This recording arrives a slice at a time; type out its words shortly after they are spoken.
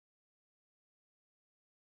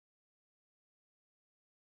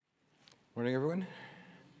Morning, everyone.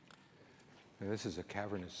 This is a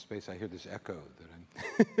cavernous space. I hear this echo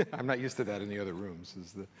that I'm not used to that in the other rooms.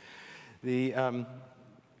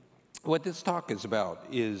 What this talk is about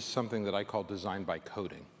is something that I call design by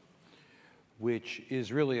coding, which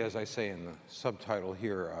is really, as I say in the subtitle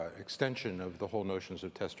here, extension of the whole notions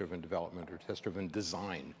of test-driven development, or test-driven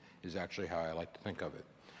design is actually how I like to think of it,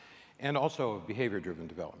 and also of behavior-driven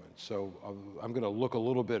development. So I'm going to look a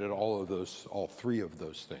little bit at all three of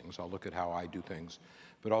those things. I'll look at how I do things,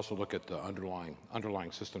 but also look at the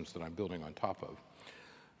underlying systems that I'm building on top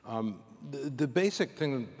of. The basic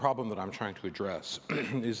problem that I'm trying to address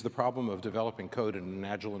is the problem of developing code in an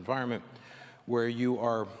agile environment where you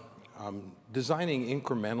are designing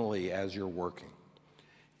incrementally as you're working.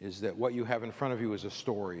 Is that what you have in front of you is a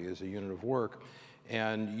story, is a unit of work,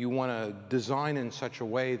 and you want to design in such a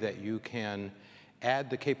way that you can add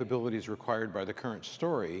the capabilities required by the current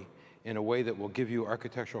story in a way that will give you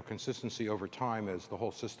architectural consistency over time as the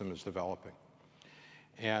whole system is developing.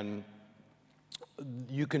 And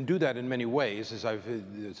you can do that in many ways. It's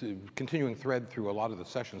a continuing thread through a lot of the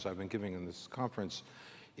sessions I've been giving in this conference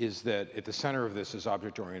is that at the center of this is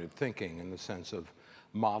object-oriented thinking in the sense of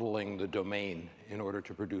modeling the domain in order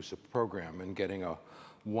to produce a program and getting a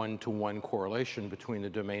one-to-one correlation between the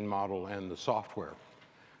domain model and the software.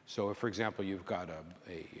 So if, for example, you've got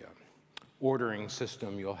a ordering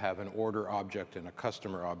system, you'll have an order object and a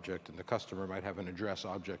customer object, and the customer might have an address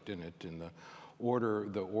object in it, and the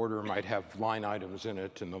order might have line items in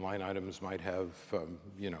it, and the line items might have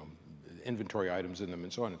inventory items in them,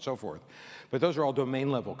 and so on and so forth. But those are all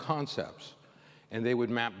domain-level concepts, and they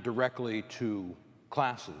would map directly to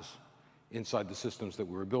classes inside the systems that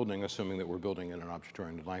we were building, assuming that we're building in an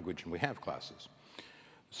object-oriented language and we have classes.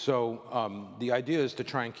 So the idea is to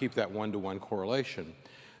try and keep that one-to-one correlation.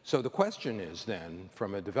 So the question is then,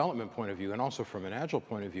 from a development point of view and also from an agile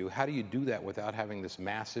point of view, how do you do that without having this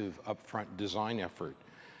massive upfront design effort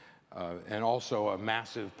and also a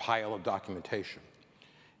massive pile of documentation?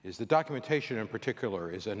 Is the documentation in particular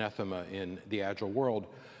is anathema in the agile world,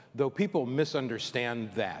 though people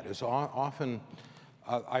misunderstand that. As often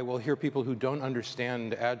I will hear people who don't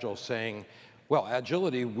understand agile saying, well,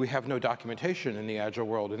 agility, we have no documentation in the agile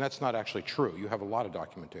world, and that's not actually true. You have a lot of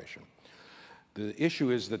documentation. The issue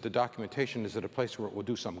is that the documentation is at a place where it will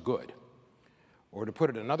do some good. Or to put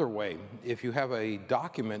it another way, if you have a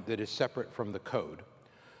document that is separate from the code,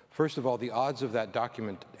 first of all, the odds of that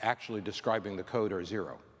document actually describing the code are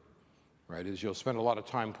zero. Right, is you'll spend a lot of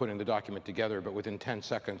time putting the document together, but within 10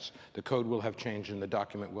 seconds, the code will have changed and the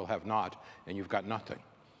document will have not, and you've got nothing.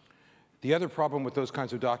 The other problem with those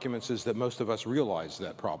kinds of documents is that most of us realize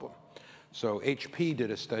that problem. So HP did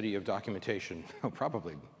a study of documentation,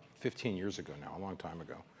 probably 15 years ago now, a long time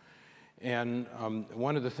ago. And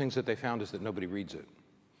one of the things that they found is that nobody reads it.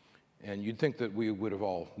 And you'd think that we would have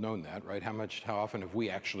all known that, right? How often have we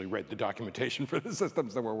actually read the documentation for the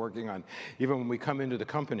systems that we're working on? Even when we come into the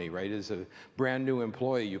company, right, as a brand new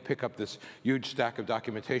employee, you pick up this huge stack of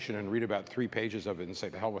documentation and read about 3 pages of it and say,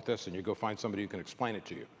 the hell with this, and you go find somebody who can explain it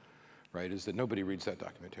to you, right? Is that nobody reads that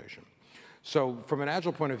documentation. So from an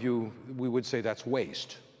agile point of view, we would say that's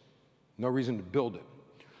waste. No reason to build it.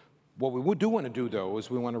 What we do want to do, though, is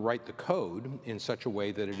we want to write the code in such a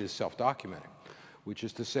way that it is self-documenting, which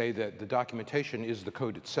is to say that the documentation is the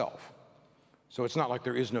code itself. So it's not like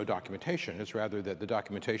there is no documentation. It's rather that the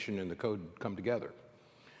documentation and the code come together.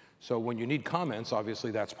 So when you need comments,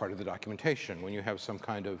 obviously that's part of the documentation. When you have some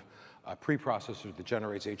kind of preprocessor that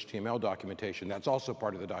generates HTML documentation, that's also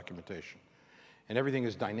part of the documentation. And everything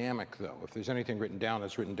is dynamic, though. If there's anything written down,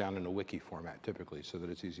 it's written down in a wiki format, typically, so that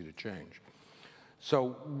it's easy to change.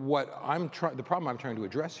 So the problem I'm trying to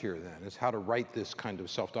address here, then, is how to write this kind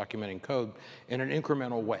of self-documenting code in an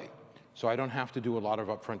incremental way, so I don't have to do a lot of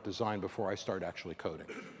upfront design before I start actually coding.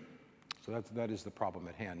 So that is the problem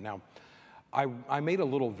at hand. Now, I made a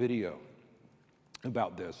little video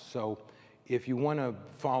about this. So if you want to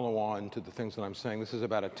follow on to the things that I'm saying, this is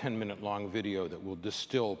about a 10-minute long video that will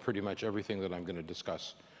distill pretty much everything that I'm going to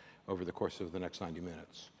discuss over the course of the next 90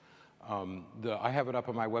 minutes. I have it up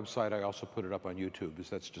on my website. I also put it up on YouTube.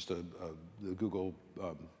 That's just the Google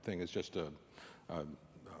thing is just a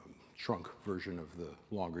shrunk version of the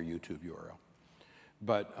longer YouTube URL.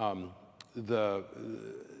 But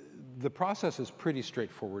the process is pretty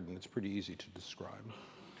straightforward and it's pretty easy to describe.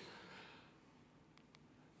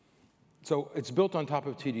 So it's built on top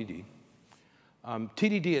of TDD.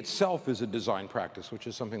 TDD itself is a design practice, which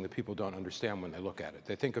is something that people don't understand when they look at it.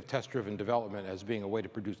 They think of test-driven development as being a way to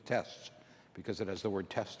produce tests because it has the word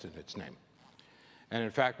test in its name. And in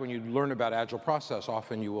fact, when you learn about agile process,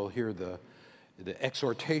 often you will hear the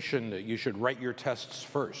exhortation that you should write your tests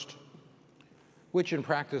first. which in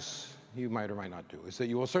practice you might or might not do, is that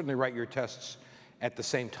you will certainly write your tests at the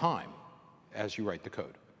same time as you write the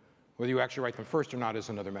code. Whether you actually write them first or not is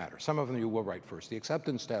another matter. Some of them you will write first. The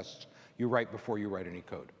acceptance tests you write before you write any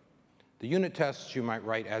code. The unit tests you might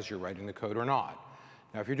write as you're writing the code or not.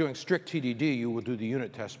 Now, if you're doing strict TDD, you will do the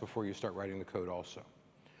unit tests before you start writing the code also.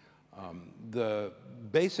 The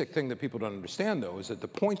basic thing that people don't understand, though, is that the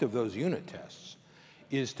point of those unit tests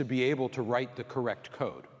is to be able to write the correct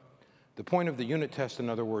code. The point of the unit test, in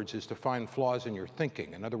other words, is to find flaws in your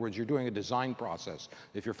thinking. In other words, you're doing a design process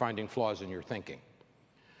if you're finding flaws in your thinking.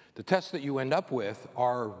 The tests that you end up with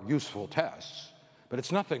are useful tests, but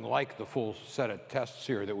it's nothing like the full set of tests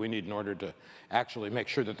here that we need in order to actually make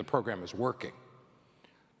sure that the program is working.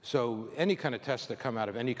 So any kind of tests that come out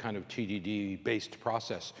of any kind of TDD-based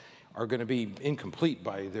process are going to be incomplete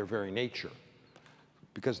by their very nature.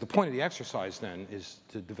 Because the point of the exercise, then, is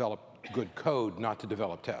to develop good code, not to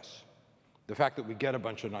develop tests. The fact that we get a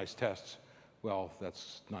bunch of nice tests, well,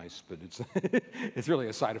 that's nice, but it's, it's really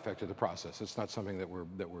a side effect of the process. It's not something that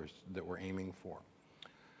we're aiming for.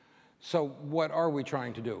 So what are we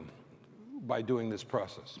trying to do by doing this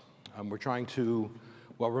process? We're trying to,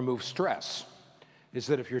 well, remove stress. Is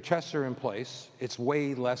that if your tests are in place, it's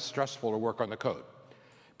way less stressful to work on the code.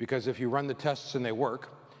 Because if you run the tests and they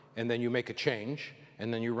work, and then you make a change,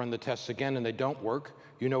 and then you run the tests again and they don't work,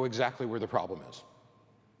 you know exactly where the problem is.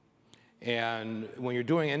 And when you're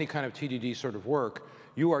doing any kind of TDD sort of work,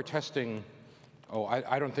 you are testing, oh,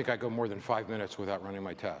 I don't think I go more than 5 minutes without running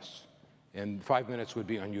my tests. And 5 minutes would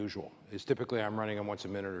be unusual. It's typically I'm running them once a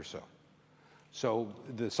minute or so. So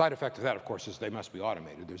the side effect of that, of course, is they must be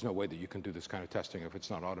automated. There's no way that you can do this kind of testing if it's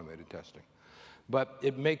not automated testing. But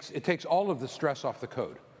it takes all of the stress off the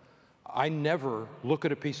code. I never look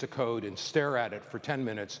at a piece of code and stare at it for 10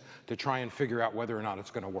 minutes to try and figure out whether or not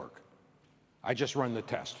it's going to work. I just run the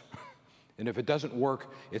test. And if it doesn't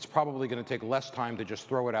work, it's probably going to take less time to just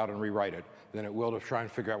throw it out and rewrite it than it will to try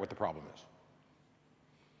and figure out what the problem is.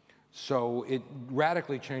 So it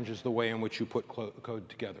radically changes the way in which you put code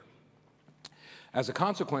together. As a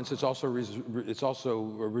consequence, it's also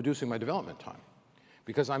reducing my development time,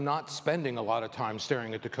 because I'm not spending a lot of time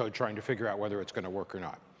staring at the code trying to figure out whether it's going to work or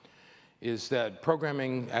not. Is that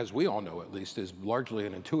programming, as we all know at least, is largely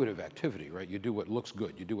an intuitive activity, right? You do what looks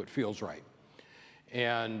good. You do what feels right.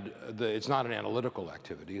 And it's not an analytical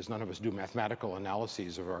activity, as none of us do mathematical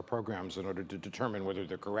analyses of our programs in order to determine whether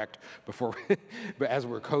they're correct before, as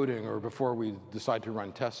we're coding or before we decide to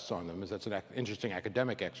run tests on them. That's an interesting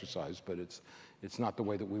academic exercise, but it's not the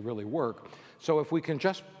way that we really work. So if we can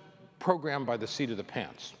just program by the seat of the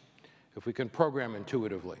pants, if we can program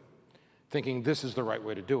intuitively, thinking this is the right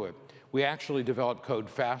way to do it, we actually develop code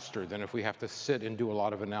faster than if we have to sit and do a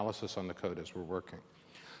lot of analysis on the code as we're working.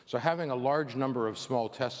 So having a large number of small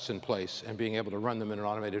tests in place and being able to run them in an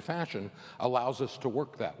automated fashion allows us to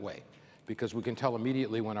work that way, because we can tell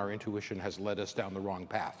immediately when our intuition has led us down the wrong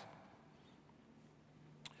path.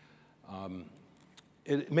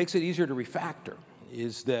 It makes it easier to refactor.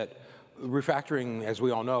 Is that refactoring, as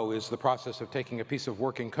we all know, is the process of taking a piece of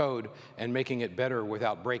working code and making it better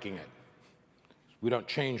without breaking it. We don't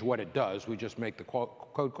change what it does, we just make the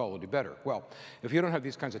code quality better. Well, if you don't have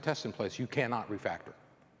these kinds of tests in place, you cannot refactor.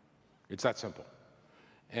 It's that simple.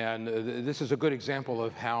 And this is a good example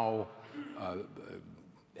of how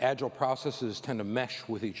agile processes tend to mesh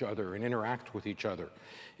with each other and interact with each other.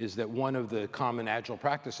 Is that one of the common agile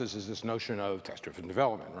practices is this notion of test-driven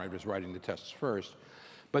development, right? Is writing the tests first.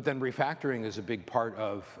 But then refactoring is a big part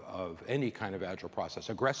of any kind of agile process.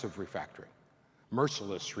 Aggressive refactoring.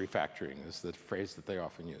 Merciless refactoring is the phrase that they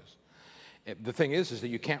often use. The thing is that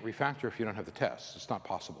you can't refactor if you don't have the tests. It's not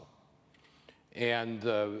possible. And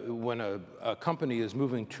when a company is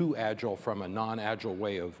moving to agile from a non-agile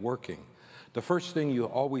way of working, the first thing you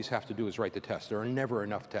always have to do is write the tests. There are never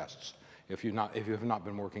enough tests if you have not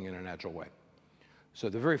been working in an agile way. So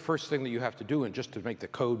the very first thing that you have to do, and just to make the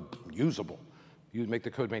code usable, you make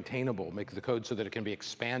the code maintainable, make the code so that it can be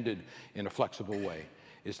expanded in a flexible way,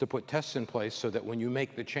 is to put tests in place so that when you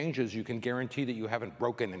make the changes, you can guarantee that you haven't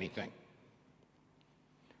broken anything.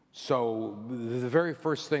 So the very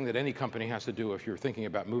first thing that any company has to do if you're thinking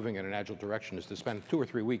about moving in an agile direction is to spend 2 or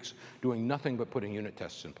 3 weeks doing nothing but putting unit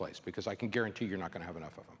tests in place, because I can guarantee you're not going to have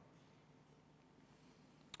enough of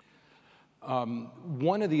them.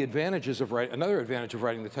 One of the advantages of another advantage of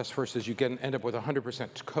writing the test first is you end up with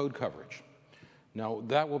 100% code coverage. Now,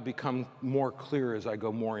 that will become more clear as I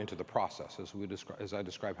go more into the process, as I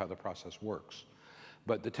describe how the process works.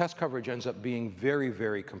 But the test coverage ends up being very,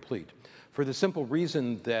 very complete, for the simple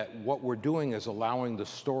reason that what we're doing is allowing the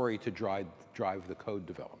story to drive the code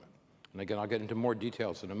development. And again, I'll get into more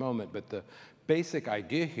details in a moment, but the basic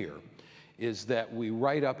idea here is that we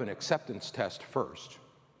write up an acceptance test first.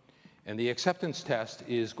 And the acceptance test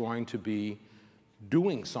is going to be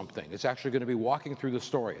doing something. It's actually going to be walking through the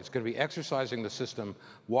story. It's going to be exercising the system,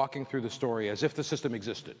 walking through the story as if the system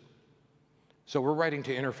existed. So we're writing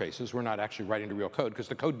to interfaces. We're not actually writing to real code because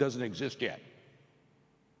the code doesn't exist yet.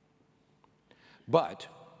 But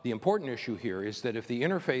the important issue here is that if the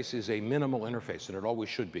interface is a minimal interface, and it always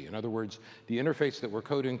should be, in other words, the interface that we're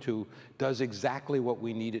coding to does exactly what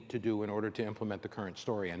we need it to do in order to implement the current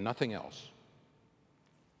story and nothing else.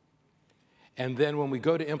 And then when we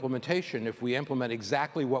go to implementation, if we implement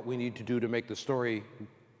exactly what we need to do to make the story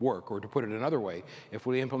work, or to put it another way, if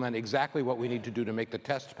we implement exactly what we need to do to make the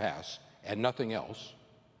test pass and nothing else,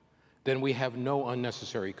 then we have no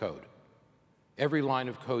unnecessary code. Every line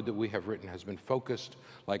of code that we have written has been focused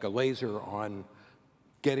like a laser on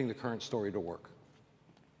getting the current story to work.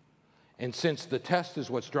 And since the test is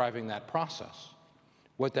what's driving that process,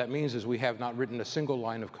 what that means is we have not written a single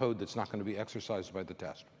line of code that's not going to be exercised by the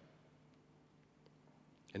test.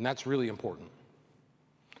 And that's really important.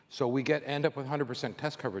 So we end up with 100%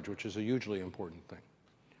 test coverage, which is a hugely important thing.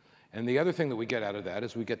 And the other thing that we get out of that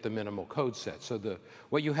is we get the minimal code set. So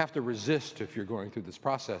what you have to resist if you're going through this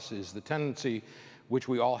process is the tendency, which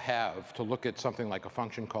we all have, to look at something like a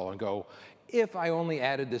function call and go, if I only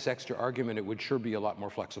added this extra argument, it would sure be a lot more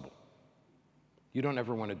flexible. You don't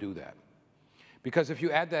ever want to do that. Because if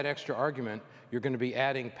you add that extra argument, you're going to be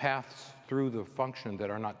adding paths through the function that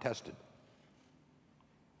are not tested.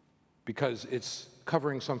 Because it's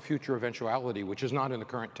covering some future eventuality which is not in the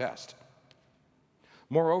current test.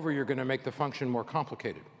 Moreover, you're going to make the function more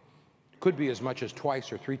complicated. Could be as much as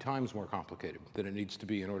twice or 3 times more complicated than it needs to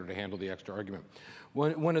be in order to handle the extra argument.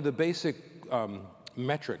 One of the basic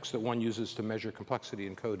metrics that one uses to measure complexity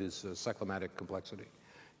in code is cyclomatic complexity.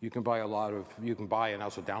 You can buy and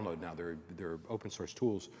also download now, there are open source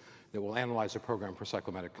tools that will analyze a program for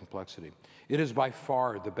cyclomatic complexity. It is by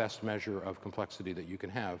far the best measure of complexity that you can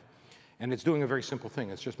have. And it's doing a very simple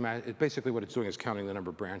thing. It's just basically what it's doing is counting the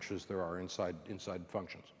number of branches there are inside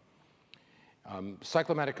functions.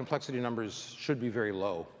 Cyclomatic complexity numbers should be very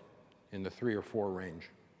low, in the 3 or 4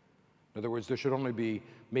 range. In other words, there should only be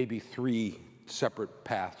maybe 3 separate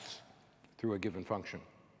paths through a given function.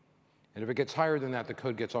 And if it gets higher than that, the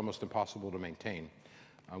code gets almost impossible to maintain.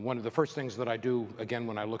 One of the first things that I do, again,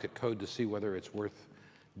 when I look at code to see whether it's worth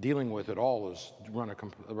dealing with at all, is run a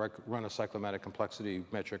cyclomatic complexity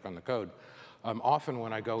metric on the code. Often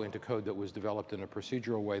when I go into code that was developed in a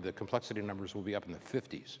procedural way, the complexity numbers will be up in the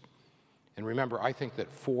 50s. And remember, I think that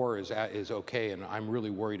 4 is okay, and I'm really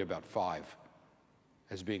worried about 5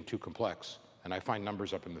 as being too complex. And I find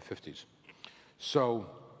numbers up in the 50s. So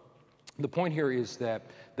the point here is that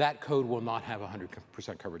that code will not have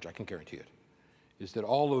 100% coverage, I can guarantee it. Is that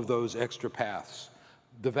all of those extra paths,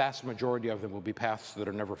 the vast majority of them will be paths that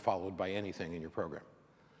are never followed by anything in your program,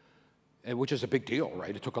 which is a big deal,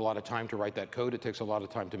 right? It took a lot of time to write that code. It takes a lot of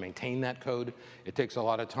time to maintain that code. It takes a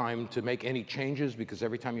lot of time to make any changes, because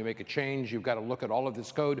every time you make a change, you've got to look at all of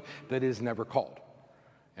this code that is never called.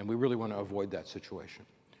 And we really want to avoid that situation.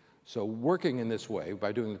 So working in this way,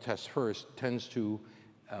 by doing the tests first, tends to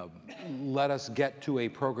let us get to a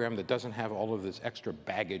program that doesn't have all of this extra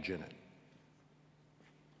baggage in it.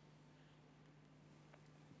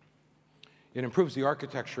 It improves the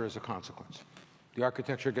architecture as a consequence. The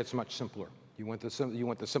architecture gets much simpler. You want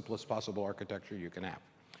the simplest possible architecture you can have.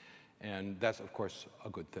 And that's, of course, a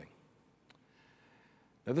good thing.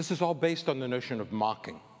 Now, this is all based on the notion of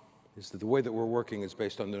mocking. Is that the way that we're working is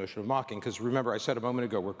based on the notion of mocking, because remember, I said a moment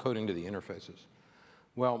ago, we're coding to the interfaces.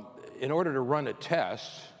 Well, in order to run a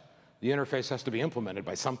test, the interface has to be implemented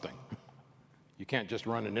by something. You can't just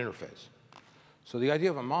run an interface. So the idea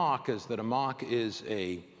of a mock is that a mock is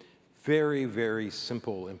a very, very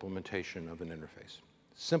simple implementation of an interface.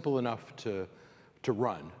 Simple enough to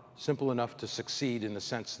run, simple enough to succeed in the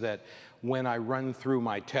sense that when I run through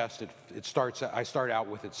my test, I start out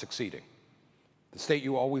with it succeeding. The state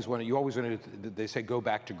you always want to, they say go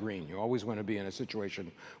back to green. You always want to be in a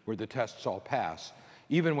situation where the tests all pass,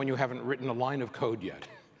 even when you haven't written a line of code yet.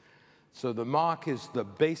 So the mock is the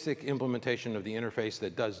basic implementation of the interface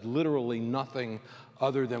that does literally nothing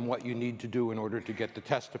other than what you need to do in order to get the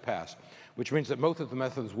test to pass, which means that most of the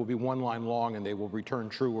methods will be 1 line long and they will return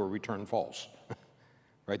true or return false.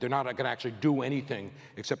 Right? They're not going to actually do anything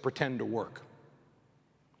except pretend to work.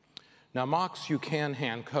 Now, mocks you can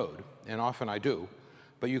hand code, and often I do,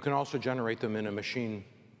 but you can also generate them in a machine,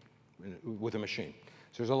 with a machine.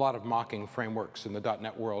 So there's a lot of mocking frameworks. In the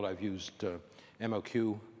 .NET world, I've used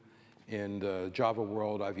MOQ, In the Java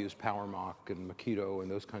world, I've used PowerMock and Mockito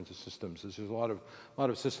and those kinds of systems. There's a lot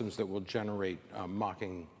of systems that will generate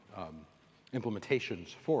mocking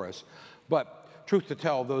implementations for us. But truth to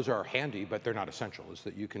tell, those are handy, but they're not essential, is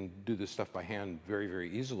that you can do this stuff by hand very,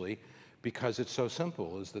 very easily because it's so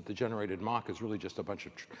simple, is that the generated mock is really just a bunch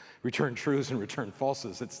of return trues and return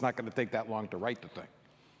falses. It's not going to take that long to write the thing.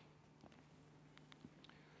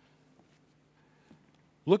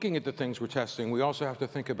 Looking at the things we're testing, we also have to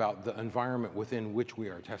think about the environment within which we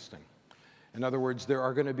are testing. In other words, there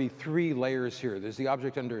are going to be 3 layers here. There's the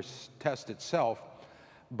object under test itself,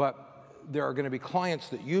 but there are going to be clients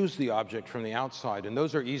that use the object from the outside, and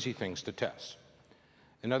those are easy things to test.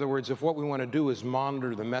 In other words, if what we want to do is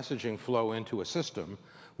monitor the messaging flow into a system,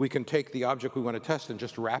 we can take the object we want to test and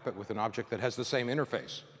just wrap it with an object that has the same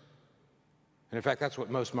interface. And in fact, that's what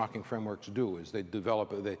most mocking frameworks do, is they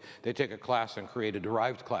take a class and create a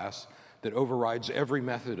derived class that overrides every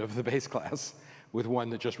method of the base class with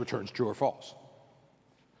one that just returns true or false.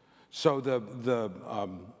 So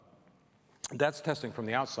that's testing from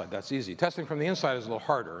the outside. That's easy. Testing from the inside is a little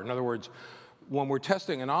harder. In other words, when we're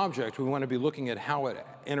testing an object, we want to be looking at how it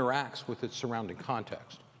interacts with its surrounding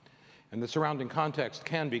context. And the surrounding context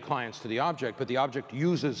can be clients to the object, but the object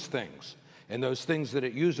uses things. And those things that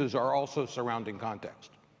it uses are also surrounding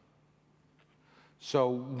context. So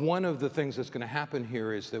one of the things that's going to happen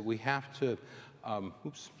here is that we have to,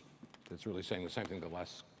 oops, that's really saying the same thing the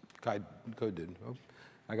last code did. Oh,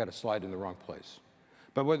 I got a slide in the wrong place.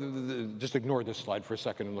 But just ignore this slide for a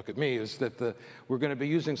second and look at me, is that we're going to be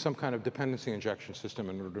using some kind of dependency injection system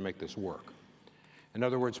in order to make this work. In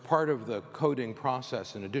other words, part of the coding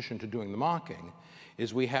process, in addition to doing the mocking,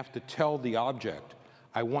 is we have to tell the object,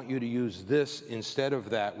 I want you to use this instead of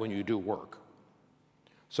that when you do work.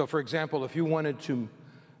 So for example, if you wanted to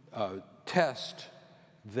test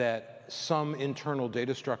that some internal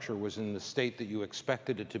data structure was in the state that you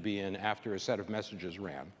expected it to be in after a set of messages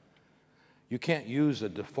ran, you can't use a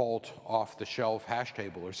default off-the-shelf hash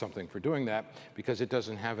table or something for doing that because it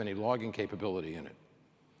doesn't have any logging capability in it.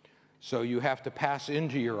 So you have to pass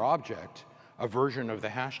into your object a version of the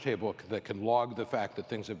hash table that can log the fact that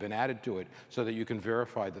things have been added to it so that you can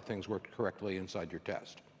verify that things worked correctly inside your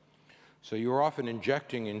test. So you're often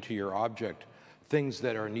injecting into your object things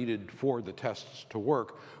that are needed for the tests to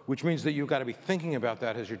work, which means that you've got to be thinking about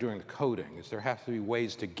that as you're doing the coding, is there have to be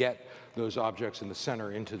ways to get those objects in the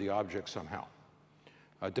center into the object somehow.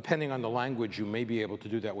 Depending on the language, you may be able to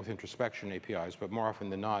do that with introspection APIs, but more often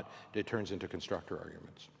than not, it turns into constructor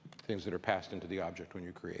arguments, things that are passed into the object when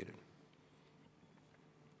you create it.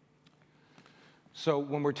 So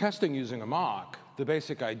when we're testing using a mock, the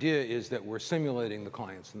basic idea is that we're simulating the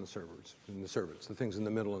clients and the servers, the things in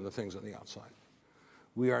the middle and the things on the outside.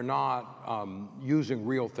 We are not using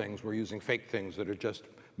real things. We're using fake things that are just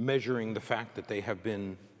measuring the fact that they have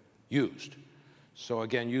been used. So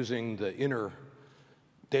again, using the inner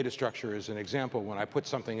data structure as an example, when I put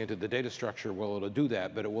something into the data structure, well, it'll do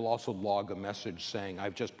that, but it will also log a message saying,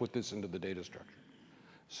 I've just put this into the data structure.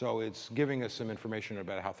 So it's giving us some information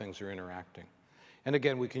about how things are interacting. And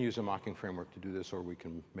again, we can use a mocking framework to do this, or we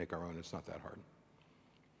can make our own. It's not that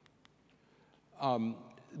hard.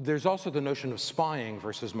 There's also the notion of spying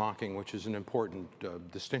versus mocking, which is an important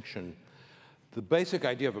distinction. The basic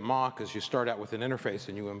idea of a mock is you start out with an interface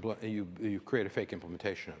and you create a fake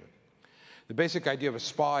implementation of it. The basic idea of a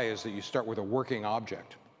spy is that you start with a working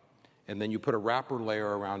object, and then you put a wrapper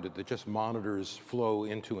layer around it that just monitors flow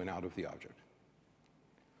into and out of the object.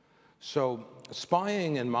 So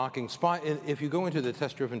spying and mocking, if you go into the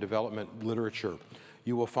test-driven development literature,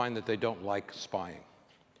 you will find that they don't like spying,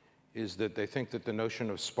 is that they think that the notion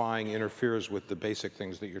of spying interferes with the basic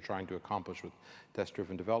things that you're trying to accomplish with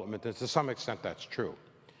test-driven development. And to some extent, that's true.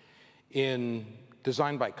 In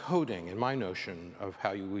design by coding, in my notion of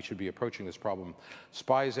how we should be approaching this problem,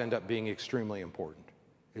 spies end up being extremely important,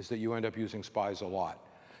 is that you end up using spies a lot.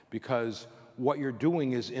 Because what you're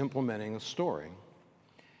doing is implementing a story.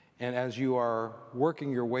 And as you are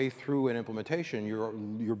working your way through an implementation,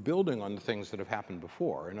 you're building on the things that have happened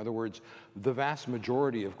before. In other words, the vast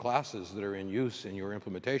majority of classes that are in use in your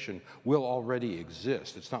implementation will already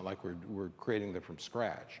exist. It's not like we're creating them from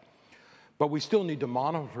scratch. But we still need to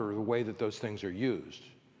monitor the way that those things are used.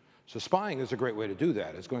 So spying is a great way to do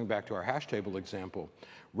that. It's going back to our hash table example.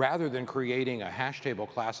 Rather than creating a hash table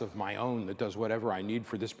class of my own that does whatever I need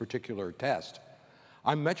for this particular test,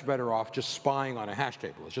 I'm much better off just spying on a hash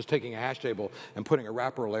table. It's just taking a hash table and putting a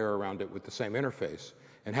wrapper layer around it with the same interface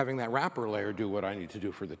and having that wrapper layer do what I need to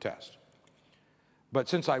do for the test. But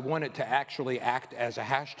since I want it to actually act as a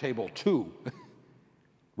hash table too,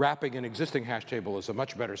 wrapping an existing hash table is a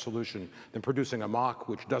much better solution than producing a mock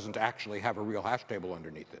which doesn't actually have a real hash table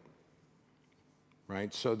underneath it.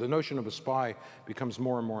 Right? So the notion of a SPI becomes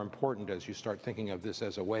more and more important as you start thinking of this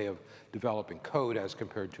as a way of developing code as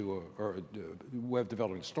compared to, or a way of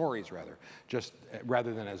developing stories rather, just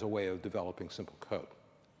rather than as a way of developing simple code.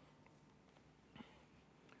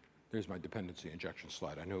 There's my dependency injection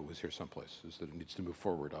slide. I knew it was here someplace, is that it needs to move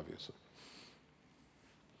forward, obviously.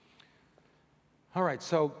 All right,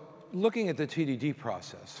 so looking at the TDD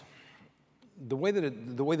process, the way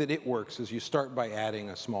that it works is you start by adding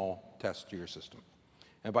a small test to your system.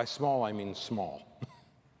 And by small, I mean small.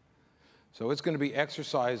 So it's going to be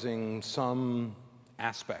exercising some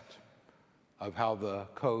aspect of how the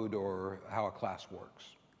code or how a class works.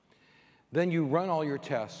 Then you run all your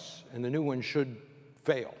tests, and the new one should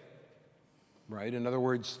fail. Right? In other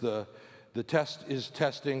words, the test is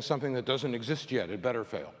testing something that doesn't exist yet. It better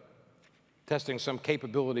fail. Testing some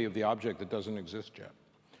capability of the object that doesn't exist yet.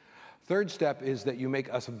 Third step is that you make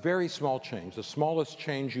a very small change, the smallest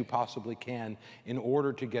change you possibly can in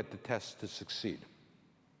order to get the test to succeed.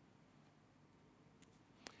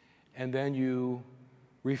 And then you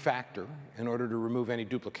refactor in order to remove any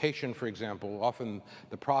duplication, for example. Often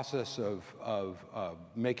the process of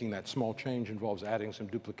making that small change involves adding some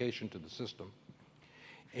duplication to the system.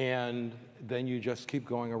 And then you just keep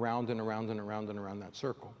going around and around and around and around that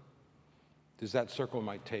circle. That circle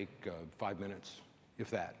might take 5 minutes,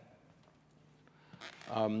 if that.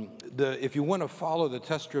 If you want to follow the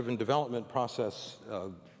test-driven development process,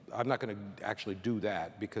 I'm not going to actually do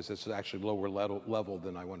that because it's actually lower level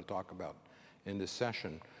than I want to talk about in this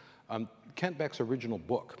session. Kent Beck's original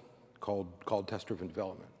book called Test-Driven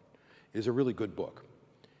Development is a really good book.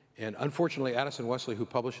 And unfortunately, Addison Wesley, who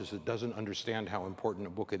publishes it, doesn't understand how important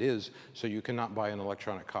a book it is, so you cannot buy an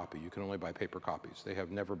electronic copy. You can only buy paper copies. They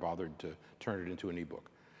have never bothered to turn it into an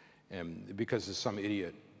ebook. And because there's some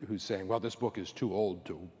idiot who's saying, well, this book is too old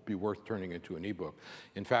to be worth turning into an ebook.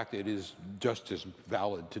 In fact, it is just as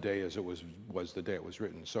valid today as it was the day it was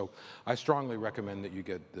written. So I strongly recommend that you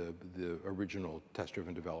get the original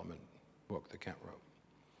test-driven development book that Kent wrote.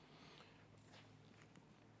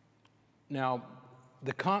 Now,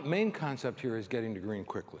 the main concept here is getting to green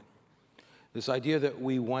quickly. This idea that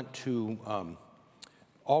we want to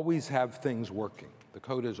always have things working. The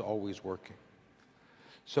code is always working.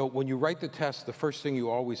 So when you write the test, the first thing you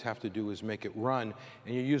always have to do is make it run,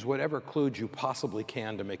 and you use whatever kludge you possibly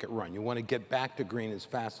can to make it run. You want to get back to green as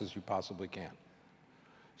fast as you possibly can.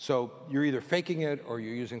 So you're either faking it or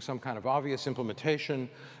you're using some kind of obvious implementation,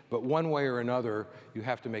 but one way or another, you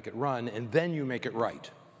have to make it run, and then you make it right.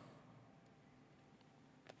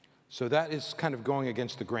 So that is kind of going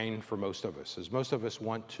against the grain for most of us, as most of us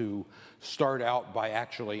want to start out by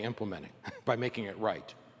actually implementing, by making it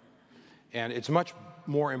right. And it's much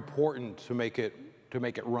more important to make it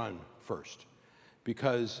run first,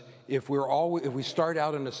 because if we start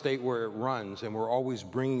out in a state where it runs and we're always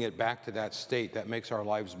bringing it back to that state, that makes our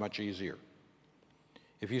lives much easier.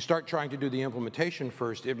 If you start trying to do the implementation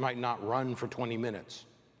first, it might not run for 20 minutes,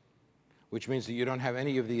 which means that you don't have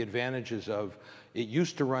any of the advantages of it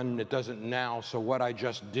used to run and it doesn't now, so what I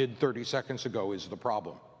just did 30 seconds ago is the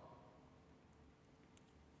problem.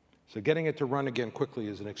 So getting it to run again quickly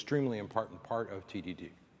is an extremely important part of TDD.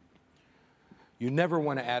 You never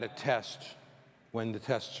want to add a test when the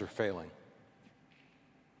tests are failing,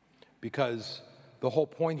 because the whole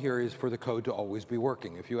point here is for the code to always be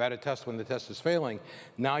working. If you add a test when the test is failing,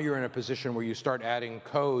 now you're in a position where you start adding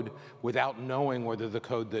code without knowing whether the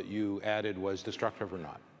code that you added was destructive or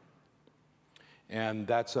not. And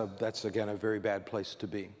that's again, a very bad place to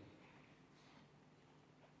be.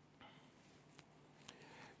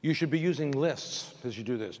 You should be using lists as you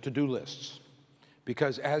do this, to-do lists,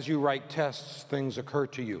 because as you write tests, things occur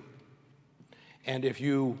to you. And if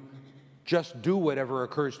you just do whatever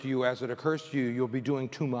occurs to you as it occurs to you, you'll be doing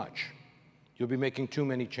too much. You'll be making too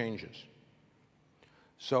many changes.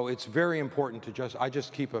 So it's very important to I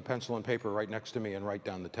just keep a pencil and paper right next to me and write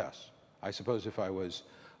down the tests. I suppose if I was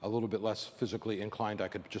a little bit less physically inclined, I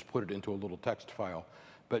could just put it into a little text file.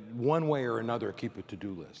 But one way or another, keep a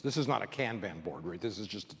to-do list. This is not a Kanban board, right? This is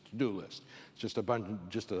just a to-do list. It's just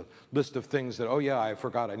a list of things that, oh yeah, I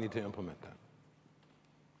forgot I need to implement that.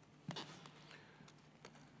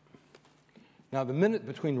 Now, the minute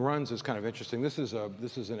between runs is kind of interesting. This is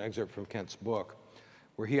an excerpt from Kent's book,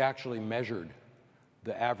 where he actually measured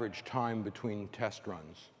the average time between test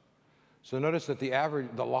runs. So notice that the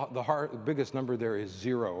biggest number there is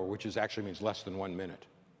 0, which actually means less than 1 minute.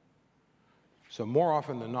 So more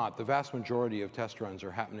often than not, the vast majority of test runs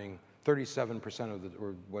are happening, 37% of the,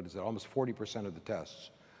 or what is it, almost 40% of the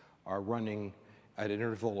tests are running at an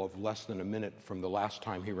interval of less than a minute from the last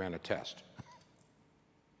time he ran a test.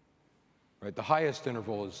 Right? The highest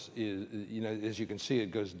interval is, you know, as you can see,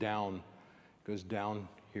 it goes down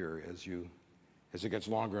here as it gets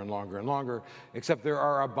longer and longer and longer, except there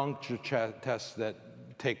are a bunch of tests that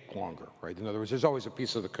take longer, right? In other words, there's always a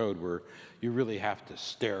piece of the code where you really have to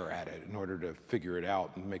stare at it in order to figure it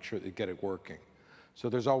out and make sure to get it working. So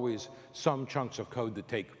there's always some chunks of code that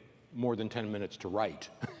take more than 10 minutes to write.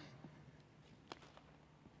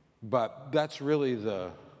 But that's really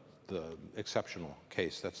the exceptional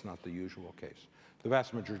case. That's not the usual case. The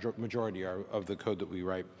vast majority of the code that we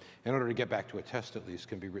write, in order to get back to a test at least,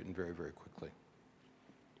 can be written very, very quickly.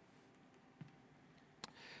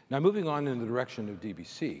 Now, moving on in the direction of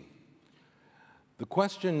DbC, the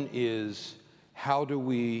question is, how do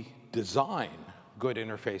we design good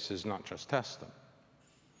interfaces, not just test them?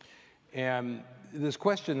 And this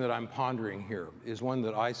question that I'm pondering here is one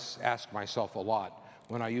that I ask myself a lot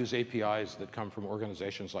when I use APIs that come from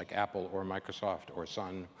organizations like Apple or Microsoft or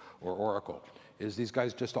Sun or Oracle, is these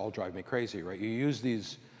guys just all drive me crazy, right? You use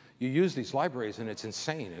these libraries and it's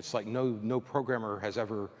insane. It's like no programmer has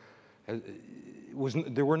ever,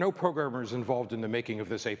 there were no programmers involved in the making of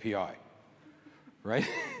this API, right?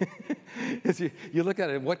 You look at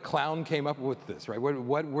it, what clown came up with this, right?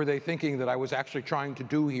 What were they thinking that I was actually trying to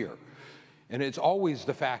do here? And it's always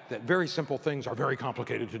the fact that very simple things are very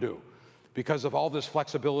complicated to do because of all this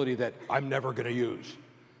flexibility that I'm never going to use,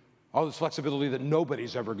 all this flexibility that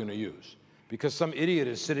nobody's ever going to use, because some idiot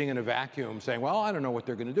is sitting in a vacuum saying, well, I don't know what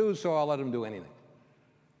they're going to do, so I'll let them do anything.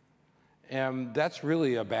 And that's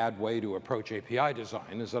really a bad way to approach API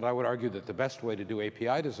design, is that I would argue that the best way to do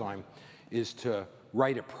API design is to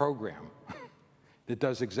write a program that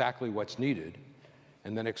does exactly what's needed,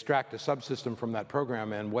 and then extract a subsystem from that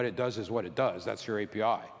program, and what it does is what it does. That's your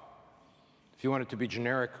API. If you want it to be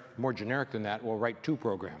generic, more generic than that, well, write 2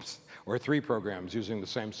 programs or 3 programs using the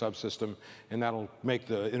same subsystem, and that'll make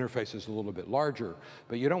the interfaces a little bit larger.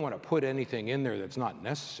 But you don't want to put anything in there that's not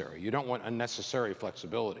necessary. You don't want unnecessary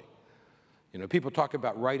flexibility. You know, people talk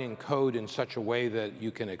about writing code in such a way that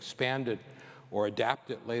you can expand it or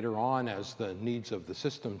adapt it later on as the needs of the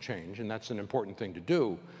system change, and that's an important thing to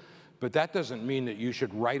do. But that doesn't mean that you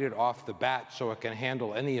should write it off the bat so it can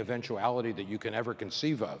handle any eventuality that you can ever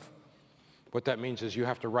conceive of. What that means is you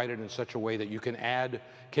have to write it in such a way that you can add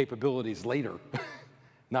capabilities later,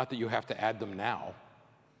 not that you have to add them now.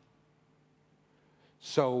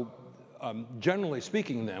 So generally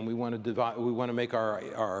speaking, then, we want to make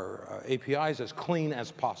our APIs as clean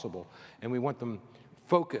as possible, and we want them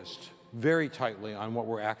focused very tightly on what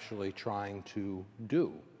we're actually trying to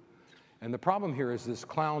do. And the problem here is this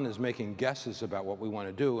clown is making guesses about what we want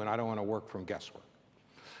to do, and I don't want to work from guesswork.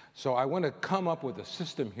 So I want to come up with a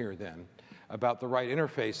system here, then, about the right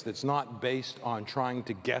interface that's not based on trying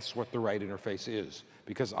to guess what the right interface is,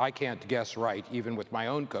 because I can't guess right even with my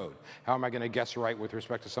own code. How am I going to guess right with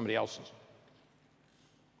respect to somebody else's?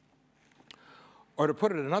 Or to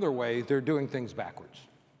put it another way, they're doing things backwards.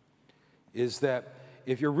 Is that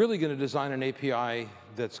if you're really going to design an API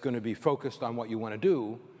that's going to be focused on what you want to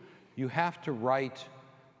do, you have to write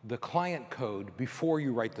the client code before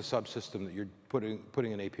you write the subsystem that you're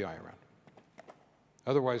putting an API around.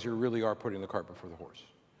 Otherwise, you really are putting the cart before the horse.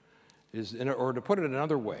 Or to put it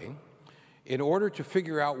another way, in order to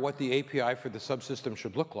figure out what the API for the subsystem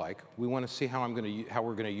should look like, we want to see how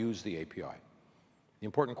we're going to use the API. The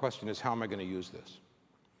important question is, how am I going to use this?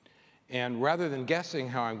 And rather than guessing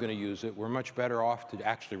how I'm going to use it, we're much better off to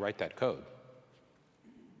actually write that code.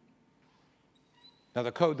 Now,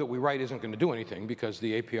 the code that we write isn't going to do anything because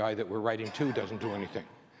the API that we're writing to doesn't do anything.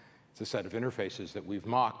 It's a set of interfaces that we've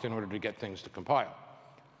mocked in order to get things to compile.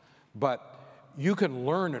 But you can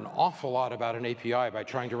learn an awful lot about an API by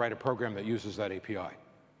trying to write a program that uses that API.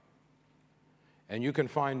 And you can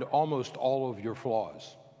find almost all of your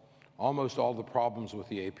flaws, almost all the problems with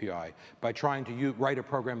the API, by trying to write a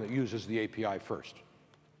program that uses the API first.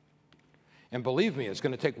 And believe me, it's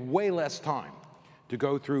going to take way less time to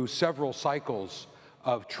go through several cycles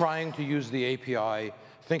of trying to use the API,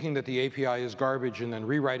 thinking that the API is garbage, and then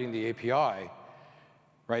rewriting the API.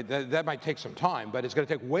 Right? That might take some time, but it's going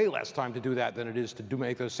to take way less time to do that than it is to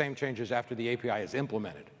make those same changes after the API is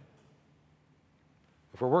implemented.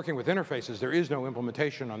 If we're working with interfaces, there is no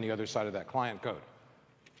implementation on the other side of that client code.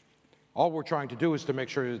 All we're trying to do is to make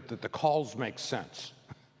sure that the calls make sense,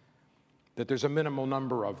 that there's a minimal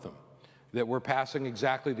number of them, that we're passing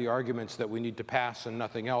exactly the arguments that we need to pass and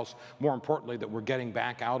nothing else. More importantly, that we're getting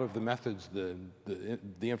back out of the methods the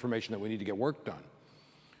information that we need to get work done.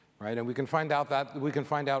 Right? And we can find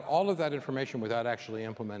out all of that information without actually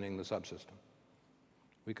implementing the subsystem.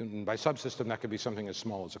 By subsystem, that could be something as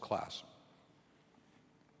small as a class.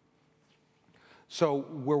 So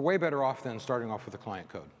we're way better off than starting off with the client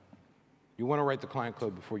code. You want to write the client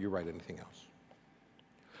code before you write anything else.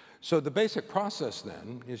 So the basic process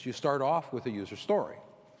then is you start off with a user story.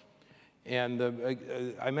 And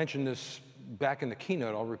I mentioned this back in the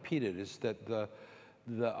keynote, I'll repeat it, is that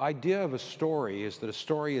the idea of a story is that a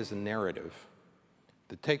story is a narrative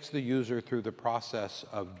that takes the user through the process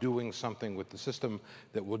of doing something with the system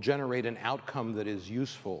that will generate an outcome that is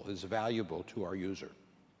useful, is valuable to our user.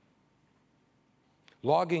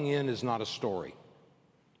 Logging in is not a story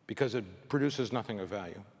because it produces nothing of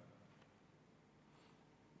value.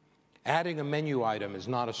 Adding a menu item is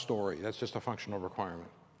not a story. That's just a functional requirement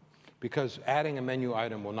because adding a menu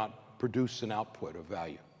item will not produce an output of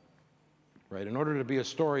value. Right? In order to be a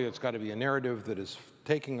story, it's got to be a narrative that is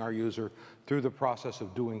taking our user through the process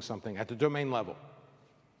of doing something at the domain level.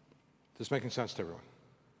 Is this making sense to everyone?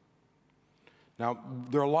 Now,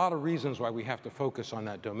 there are a lot of reasons why we have to focus on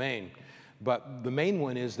that domain, but the main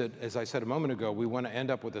one is that, as I said a moment ago, we want to end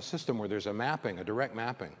up with a system where there's a mapping, a direct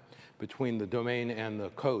mapping, between the domain and the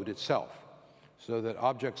code itself, so that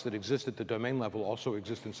objects that exist at the domain level also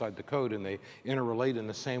exist inside the code, and they interrelate in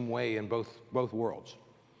the same way in both worlds.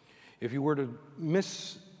 If you were to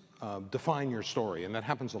misdefine your story, and that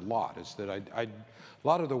happens a lot, is that a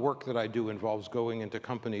lot of the work that I do involves going into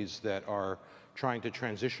companies that are trying to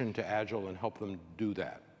transition to Agile and help them do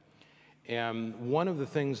that. And one of the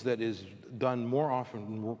things that is done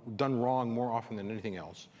wrong more often than anything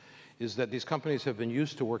else is that these companies have been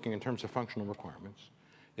used to working in terms of functional requirements.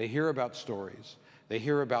 They hear about stories. They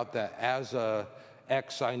hear about that as a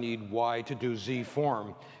X, I need Y to do Z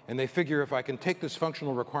form. And they figure if I can take this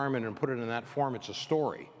functional requirement and put it in that form, it's a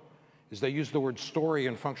story. They use the word story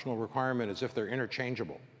and functional requirement as if they're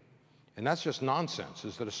interchangeable. And that's just nonsense,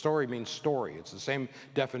 is that a story means story. It's the same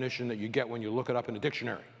definition that you get when you look it up in a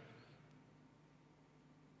dictionary.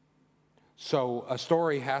 So a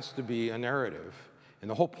story has to be a narrative. And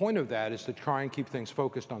the whole point of that is to try and keep things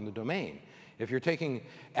focused on the domain. If you're taking,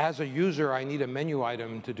 as a user, I need a menu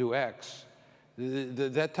item to do X,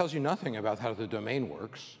 that tells you nothing about how the domain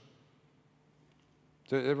works.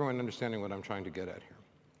 So everyone understanding what I'm trying to get at here.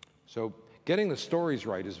 So getting the stories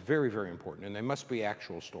right is very, very important, and they must be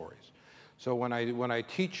actual stories. So when I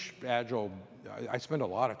teach Agile, I spend a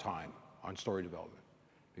lot of time on story development,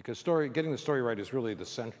 because getting the story right is really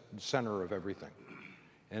the center of everything.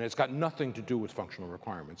 And it's got nothing to do with functional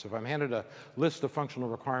requirements. If I'm handed a list of functional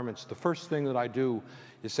requirements, the first thing that I do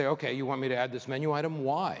is say, okay, you want me to add this menu item?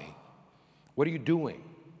 Why? What are you doing?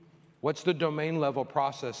 What's the domain level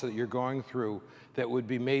process that you're going through that would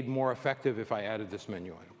be made more effective if I added this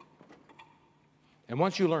menu item? And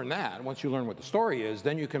once you learn that, once you learn what the story is,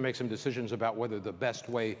 then you can make some decisions about whether the best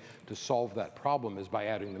way to solve that problem is by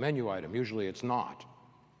adding the menu item. Usually it's not.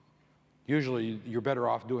 Usually you're better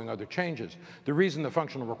off doing other changes. The reason the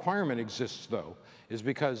functional requirement exists, though, is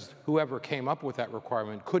because whoever came up with that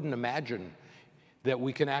requirement couldn't imagine that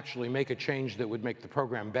we can actually make a change that would make the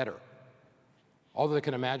program better. All they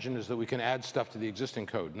can imagine is that we can add stuff to the existing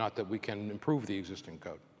code, not that we can improve the existing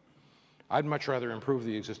code. I'd much rather improve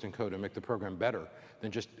the existing code and make the program better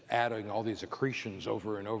than just adding all these accretions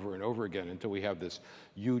over and over and over again until we have this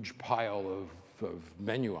huge pile of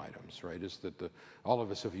menu items, right? Is that all of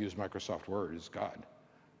us have used Microsoft Word, is God.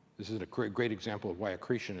 This is a great example of why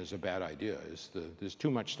accretion is a bad idea, there's too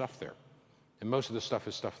much stuff there. And most of the stuff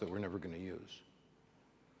is stuff that we're never going to use.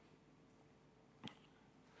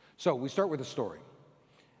 So we start with a story.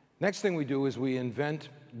 Next thing we do is we invent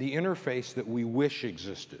the interface that we wish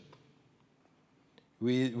existed.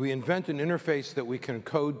 We invent an interface that we can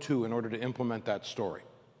code to in order to implement that story.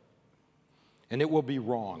 And it will be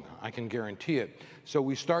wrong, I can guarantee it. So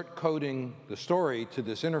we start coding the story to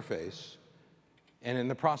this interface, and in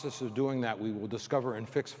the process of doing that, we will discover and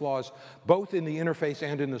fix flaws both in the interface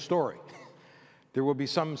and in the story. There will be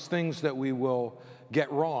some things that we will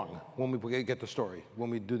get wrong when we get the story, when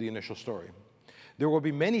we do the initial story. There will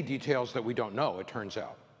be many details that we don't know, it turns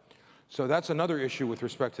out. So that's another issue with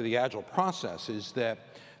respect to the Agile process, is that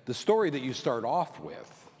the story that you start off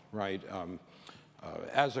with, right,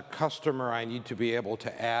 as a customer, I need to be able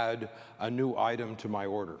to add a new item to my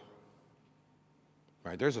order.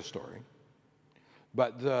 Right, there's a story.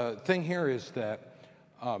 But the thing here is that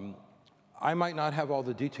I might not have all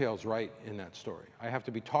the details right in that story. I have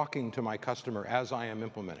to be talking to my customer as I am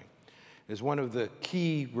implementing. Is one of the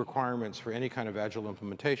key requirements for any kind of Agile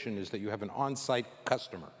implementation is that you have an on-site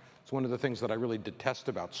customer. It's one of the things that I really detest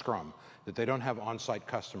about Scrum, that they don't have on-site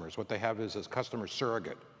customers. What they have is a customer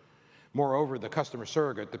surrogate. Moreover, the customer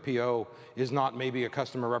surrogate, the PO, is not maybe a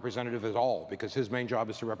customer representative at all, because his main job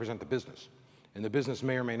is to represent the business. And the business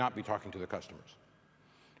may or may not be talking to the customers.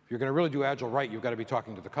 If you're going to really do Agile right, you've got to be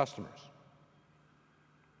talking to the customers.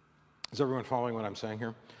 Is everyone following what I'm saying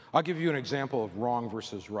here? I'll give you an example of wrong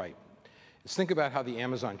versus right. Let's think about how the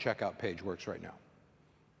Amazon checkout page works right now.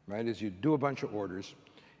 Right? Is you do a bunch of orders,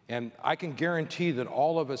 and I can guarantee that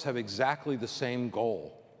all of us have exactly the same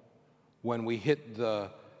goal when we hit the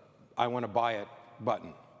I want to buy it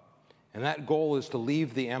button. And that goal is to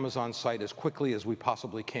leave the Amazon site as quickly as we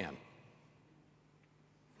possibly can.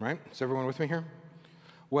 Right? Is everyone with me here?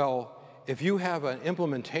 Well, if you have an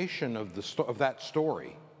implementation of that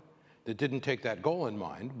story that didn't take that goal in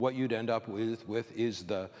mind, what you'd end up with is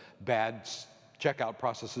the bad checkout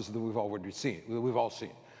processes that we've all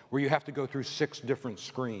seen, where you have to go through 6 different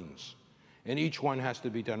screens, and each one has to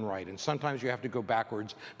be done right. And sometimes you have to go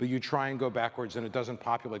backwards, but you try and go backwards, and it doesn't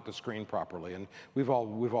populate the screen properly. And we've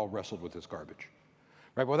all wrestled with this garbage.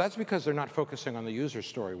 Right? Well, that's because they're not focusing on the user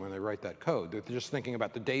story when they write that code. They're just thinking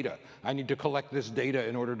about the data. I need to collect this data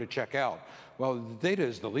in order to check out. Well, the data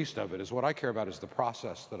is the least of it. What I care about is the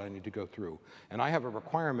process that I need to go through. And I have a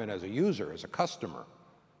requirement as a user, as a customer,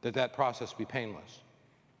 that that process be painless.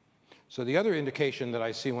 So the other indication that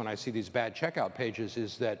I see when I see these bad checkout pages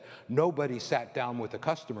is that nobody sat down with the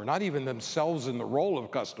customer, not even themselves in the role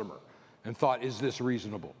of customer, and thought, is this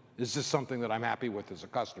reasonable? Is this something that I'm happy with as a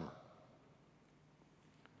customer?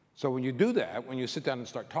 So when you do that, when you sit down and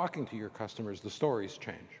start talking to your customers, the stories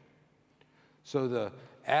change. So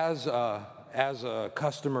as a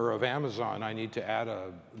customer of Amazon, I need to add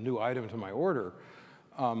a new item to my order.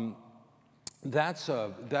 That's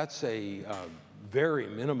a very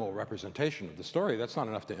minimal representation of the story. That's not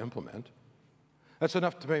enough to implement. That's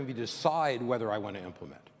enough to maybe decide whether I want to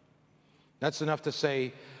implement. That's enough to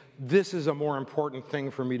say, this is a more important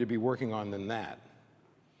thing for me to be working on than that.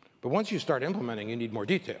 But once you start implementing, you need more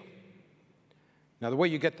detail. Now, the way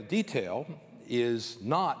you get the detail is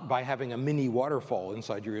not by having a mini waterfall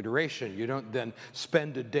inside your iteration. You don't then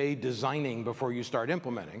spend a day designing before you start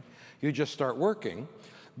implementing. You just start working.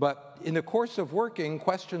 But in the course of working,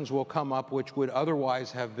 questions will come up which would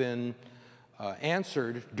otherwise have been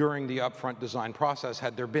answered during the upfront design process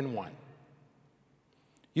had there been one.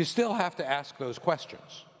 You still have to ask those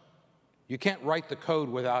questions. You can't write the code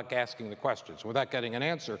without asking the questions, without getting an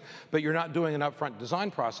answer, but you're not doing an upfront design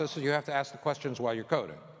process, so you have to ask the questions while you're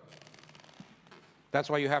coding. That's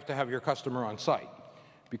why you have to have your customer on site,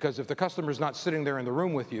 because if the customer's not sitting there in the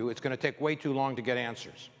room with you, it's going to take way too long to get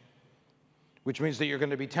answers, which means that you're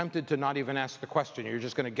going to be tempted to not even ask the question. You're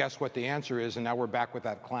just going to guess what the answer is, and now we're back with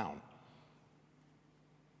that clown.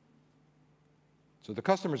 So the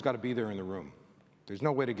customer's got to be there in the room. There's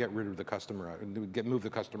no way to get rid of the customer, move the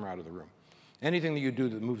customer out of the room. Anything that you do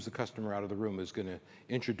that moves the customer out of the room is going to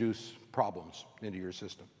introduce problems into your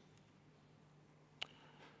system.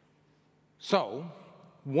 So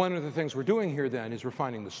one of the things we're doing here then is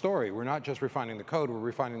refining the story. We're not just refining the code, we're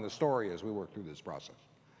refining the story as we work through this process.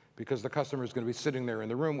 Because the customer is going to be sitting there in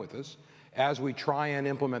the room with us. As we try and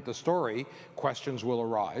implement the story, questions will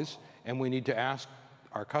arise, and we need to ask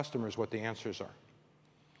our customers what the answers are.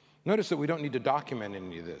 Notice that we don't need to document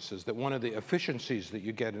any of this, is that one of the efficiencies that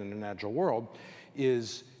you get in an Agile world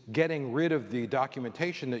is getting rid of the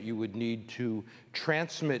documentation that you would need to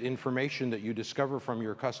transmit information that you discover from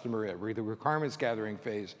your customer at the requirements gathering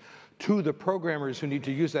phase to the programmers who need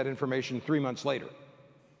to use that information 3 months later.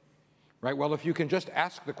 Right? Well, if you can just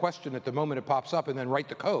ask the question at the moment it pops up and then write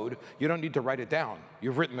the code, you don't need to write it down.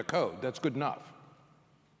 You've written the code. That's good enough.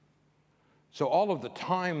 So all of the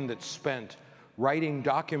time that's spent writing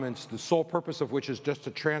documents, the sole purpose of which is just to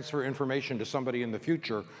transfer information to somebody in the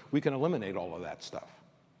future, we can eliminate all of that stuff,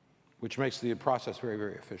 which makes the process very,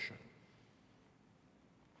 very efficient.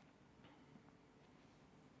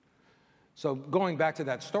 So going back to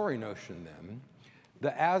that story notion then,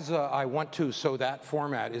 the as I want to, so that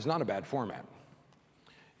format is not a bad format.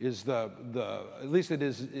 At least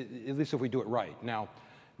if we do it right. Now,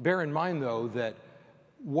 bear in mind though that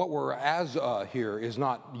what we're as here is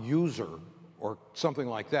not user or something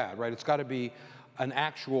like that, right? It's got to be an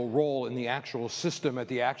actual role in the actual system at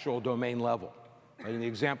the actual domain level. Right? In the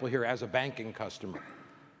example here, as a banking customer,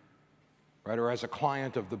 right? Or as a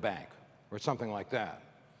client of the bank, or something like that.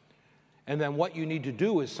 And then what you need to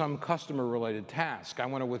do is some customer-related task. I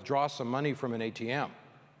want to withdraw some money from an ATM.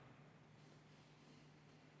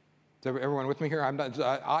 Is everyone with me here?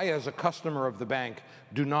 I, as a customer of the bank,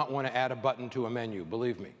 do not want to add a button to a menu,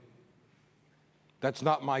 believe me. That's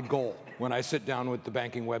not my goal when I sit down with the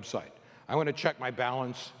banking website. I want to check my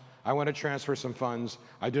balance. I want to transfer some funds.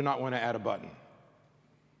 I do not want to add a button.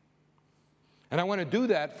 And I want to do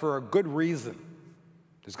that for a good reason.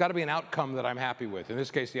 There's got to be an outcome that I'm happy with. In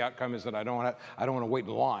this case, the outcome is that I don't want to wait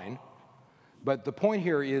in line. But the point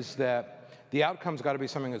here is that the outcome's got to be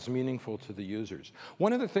something that's meaningful to the users.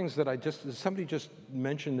 One of the things that somebody just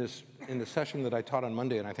mentioned this in the session that I taught on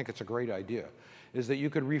Monday, and I think it's a great idea, is that you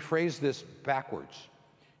could rephrase this backwards.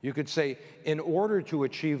 You could say, in order to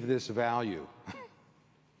achieve this value,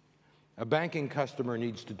 a banking customer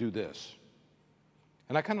needs to do this.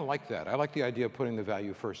 And I kind of like that. I like the idea of putting the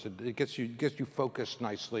value first. It gets you focused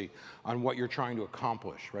nicely on what you're trying to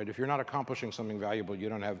accomplish, right? If you're not accomplishing something valuable,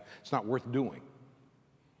 it's not worth doing.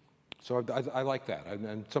 So I like that.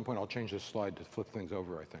 And at some point, I'll change this slide to flip things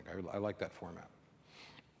over, I think. I like that format.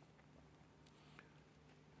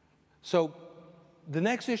 So the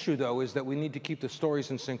next issue, though, is that we need to keep the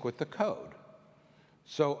stories in sync with the code.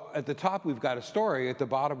 So at the top, we've got a story. At the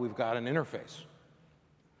bottom, we've got an interface.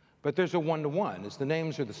 But there's a one-to-one, as the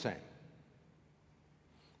names are the same.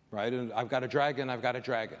 Right? And I've got a dragon, I've got a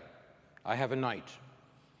dragon. I have a knight.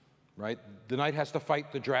 Right? The knight has to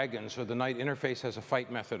fight the dragon, so the knight interface has a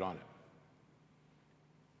fight method on it.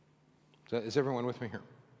 So is everyone with me here?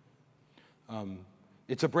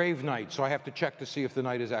 It's a brave knight, so I have to check to see if the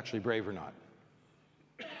knight is actually brave or not.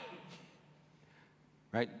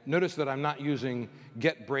 Right? Notice that I'm not using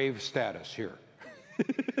get brave status here.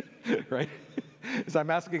 Right? Because I'm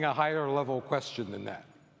asking a higher level question than that.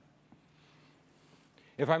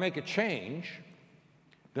 If I make a change,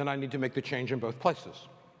 then I need to make the change in both places.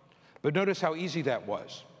 But notice how easy that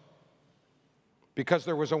was, because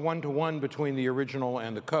there was a one-to-one between the original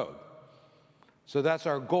and the code. So that's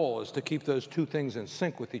our goal, is to keep those two things in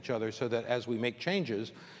sync with each other so that as we make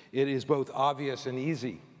changes, it is both obvious and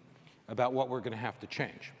easy about what we're going to have to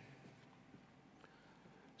change.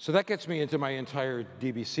 So that gets me into my entire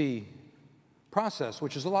DbC process,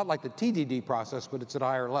 which is a lot like the TDD process, but it's at a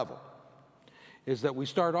higher level, is that we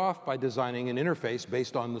start off by designing an interface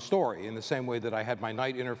based on the story, in the same way that I had my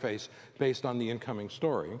knight interface based on the incoming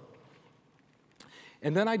story.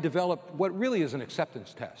 And then I developed what really is an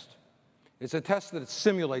acceptance test. It's a test that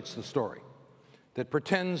simulates the story, that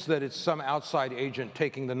pretends that it's some outside agent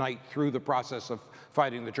taking the knight through the process of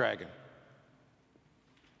fighting the dragon.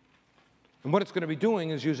 And what it's going to be doing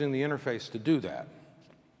is using the interface to do that.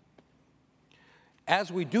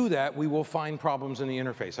 As we do that, we will find problems in the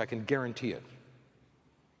interface. I can guarantee it.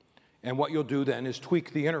 And what you'll do then is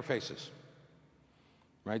tweak the interfaces.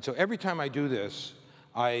 Right? So every time I do this,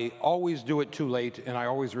 I always do it too late, and I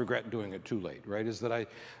always regret doing it too late. Right? Is that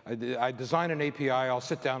I design an API, I'll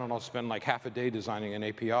sit down and I'll spend like half a day designing an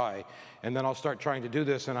API, and then I'll start trying to do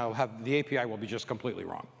this, and the API will be just completely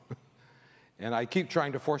wrong. And I keep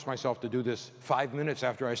trying to force myself to do this 5 minutes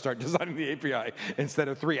after I start designing the API instead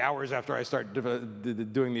of 3 hours after I start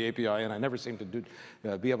doing the API, and I never seem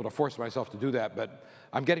to be able to force myself to do that, but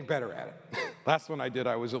I'm getting better at it. Last one I did,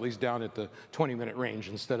 I was at least down at the 20-minute range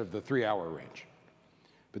instead of the 3-hour range.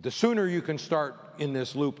 But the sooner you can start in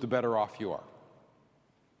this loop, the better off you are.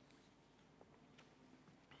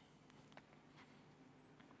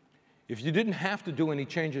 If you didn't have to do any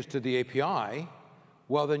changes to the API,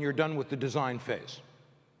 well, then you're done with the design phase.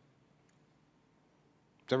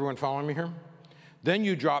 Is everyone following me here? Then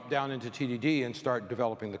you drop down into TDD and start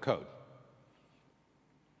developing the code.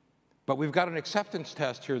 But we've got an acceptance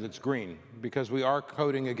test here that's green, because we are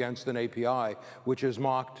coding against an API which is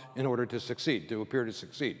mocked in order to succeed, to appear to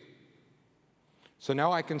succeed. So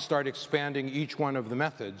now I can start expanding each one of the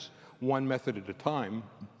methods, one method at a time,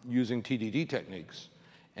 using TDD techniques.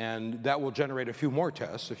 And that will generate a few more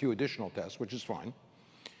tests, a few additional tests, which is fine.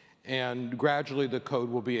 And gradually, the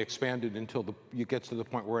code will be expanded until it gets to the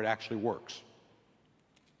point where it actually works.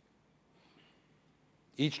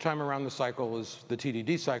 Each time around the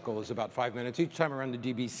TDD cycle is about 5 minutes. Each time around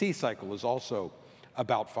the DbC cycle is also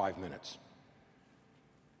about 5 minutes.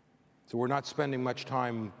 So we're not spending much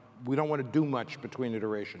time. We don't want to do much between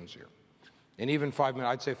iterations here. And even 5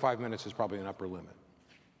 minutes, I'd say 5 minutes is probably an upper limit.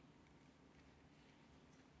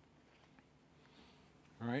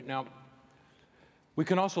 All right, now, we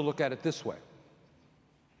can also look at it this way,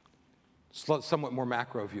 somewhat more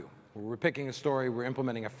macro view, where we're picking a story, we're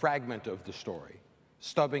implementing a fragment of the story,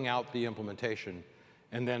 stubbing out the implementation,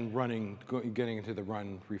 and then getting into the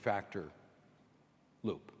run refactor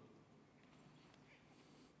loop.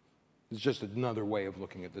 It's just another way of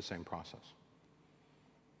looking at the same process.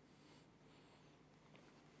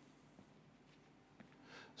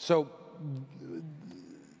 So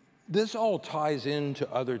this all ties into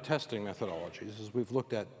other testing methodologies. As we've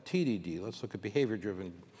looked at TDD, let's look at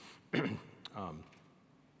behavior-driven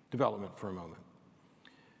development for a moment.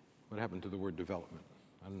 What happened to the word development?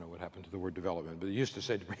 I don't know what happened to the word development, but it used to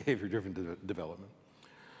say behavior-driven development.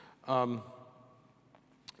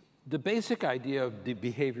 The basic idea of the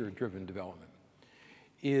behavior-driven development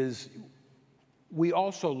is we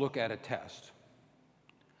also look at a test.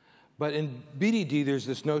 But in BDD, there's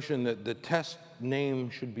this notion that the test name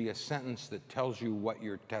should be a sentence that tells you what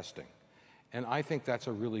you're testing. And I think that's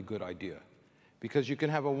a really good idea, because you can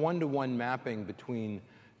have a one-to-one mapping between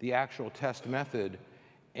the actual test method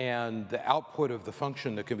and the output of the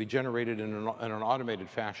function that can be generated in an automated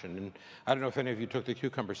fashion. And I don't know if any of you took the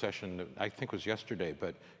Cucumber session, that I think was yesterday,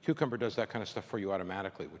 but Cucumber does that kind of stuff for you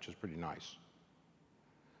automatically, which is pretty nice.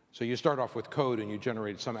 So you start off with code and you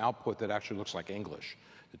generate some output that actually looks like English.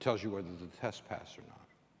 It tells you whether the test passed or not.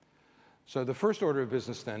 So the first order of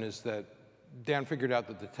business then is that Dan figured out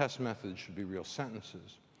that the test method should be real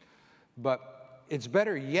sentences. But it's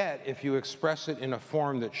better yet if you express it in a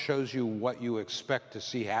form that shows you what you expect to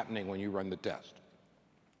see happening when you run the test.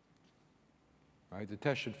 Right? The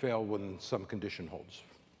test should fail when some condition holds,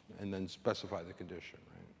 and then specify the condition.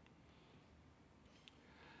 Right?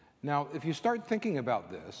 Now, if you start thinking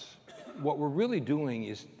about this, what we're really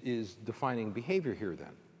doing is defining behavior here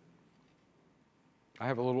then. I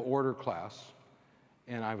have a little order class,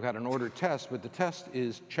 and I've got an order test, but the test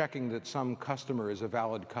is checking that some customer is a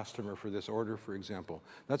valid customer for this order, for example.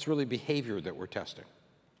 That's really behavior that we're testing.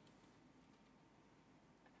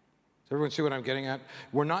 Does everyone see what I'm getting at?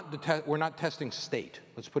 We're not testing state.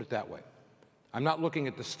 Let's put it that way. I'm not looking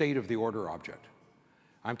at the state of the order object.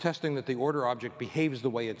 I'm testing that the order object behaves the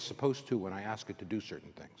way it's supposed to when I ask it to do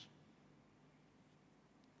certain things.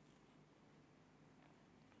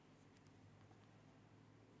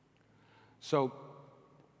 So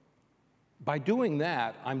by doing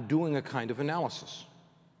that, I'm doing a kind of analysis.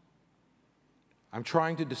 I'm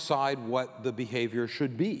trying to decide what the behavior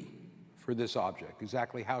should be for this object.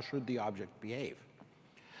 Exactly how should the object behave?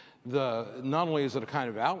 Not only is it a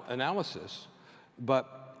kind of analysis,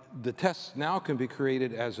 but the tests now can be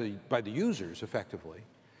created by the users, effectively,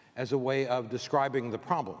 as a way of describing the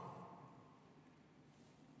problem.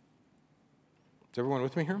 Is everyone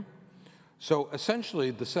with me here? So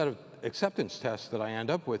essentially, the set of acceptance tests that I end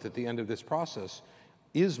up with at the end of this process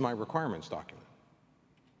is my requirements document.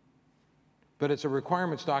 But it's a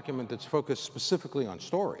requirements document that's focused specifically on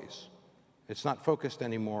stories. It's not focused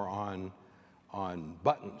anymore on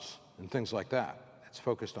buttons and things like that. It's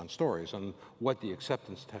focused on stories, on what the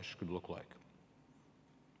acceptance test could look like.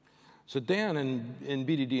 So Dan, in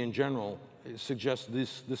BDD in general, suggests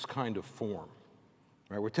this kind of form.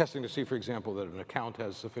 Right? We're testing to see, for example, that an account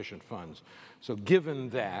has sufficient funds. So given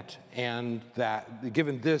that,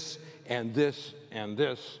 given this, and this, and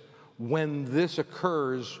this, when this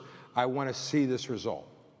occurs, I want to see this result.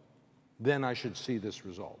 Then I should see this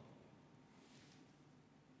result.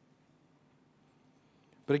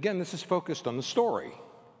 But again, this is focused on the story.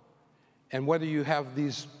 And whether you have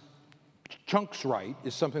these chunks right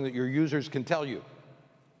is something that your users can tell you.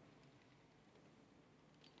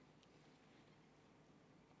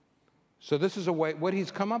 So this is a way, what he's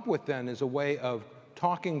come up with then is a way of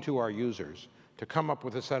talking to our users to come up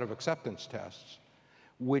with a set of acceptance tests,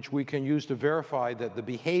 which we can use to verify that the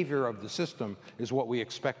behavior of the system is what we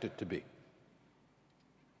expect it to be,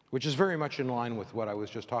 which is very much in line with what I was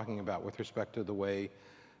just talking about with respect to the way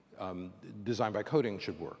design by coding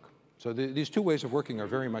should work. So these two ways of working are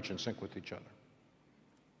very much in sync with each other.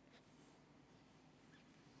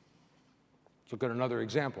 Let's look at another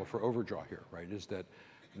example for overdraw here, right, is that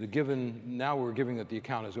now we're giving that the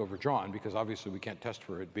account is overdrawn, because obviously we can't test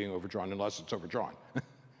for it being overdrawn unless it's overdrawn.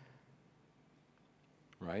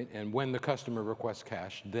 Right? And when the customer requests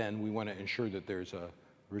cash, then we want to ensure that there's a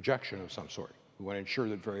rejection of some sort. We want to ensure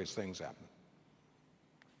that various things happen.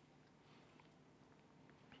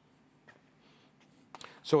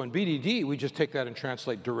 So in BDD, we just take that and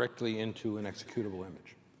translate directly into an executable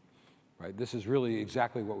image. Right? This is really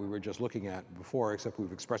exactly what we were just looking at before, except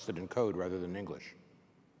we've expressed it in code rather than English.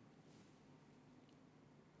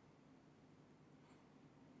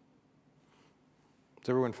 Is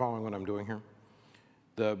everyone following what I'm doing here?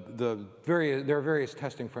 There are various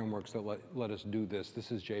testing frameworks that let us do this.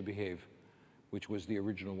 This is JBehave, which was the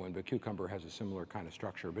original one, but Cucumber has a similar kind of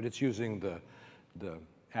structure. But it's using the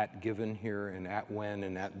at given here and at when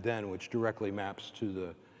and at then, which directly maps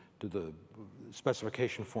to the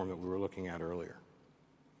specification form that we were looking at earlier.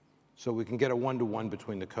 So we can get a one-to-one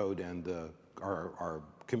between the code and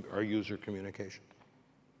our user communication.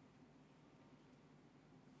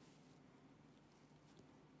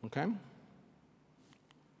 Okay?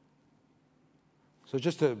 So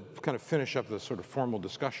just to kind of finish up the sort of formal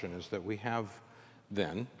discussion is that we have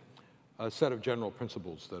then a set of general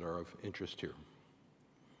principles that are of interest here.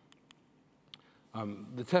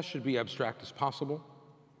 The test should be abstract as possible.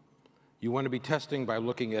 You want to be testing by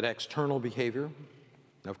looking at external behavior.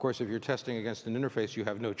 Now, of course, if you're testing against an interface, you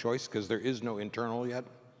have no choice because there is no internal yet.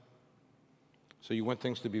 So you want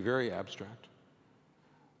things to be very abstract.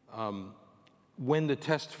 When the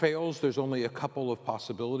test fails, there's only a couple of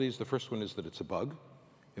possibilities. The first one is that it's a bug,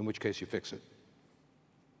 in which case you fix it.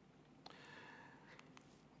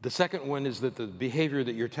 The second one is that the behavior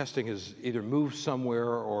that you're testing has either moved somewhere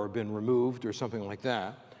or been removed or something like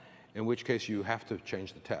that, in which case you have to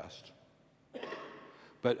change the test.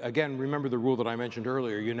 But again, remember the rule that I mentioned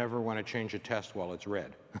earlier, you never want to change a test while it's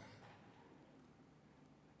red.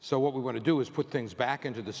 So what we want to do is put things back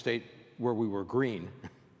into the state where we were green,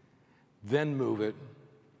 then move it,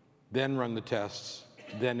 then run the tests,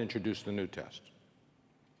 then introduce the new test.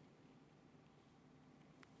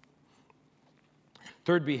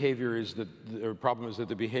 Third behavior is that the problem is that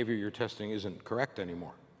the behavior you're testing isn't correct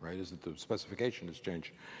anymore, right? Is that the specification has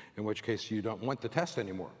changed, in which case you don't want the test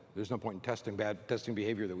anymore. There's no point in testing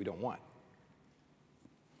behavior that we don't want.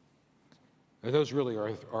 And those really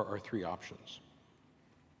are our three options.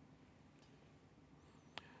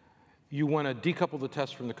 You want to decouple the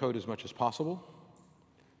test from the code as much as possible.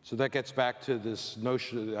 So that gets back to this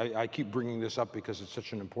notion. I keep bringing this up because it's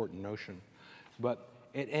such an important notion. But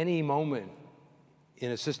at any moment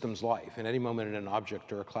in a system's life, at any moment in an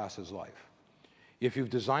object or a class's life, if you've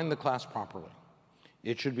designed the class properly,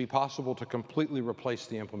 it should be possible to completely replace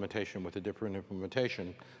the implementation with a different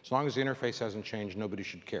implementation. As long as the interface hasn't changed, nobody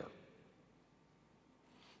should care.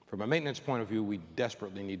 From a maintenance point of view, we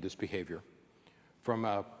desperately need this behavior. From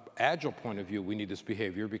an agile point of view, we need this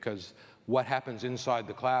behavior because what happens inside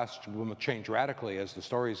the class will change radically as the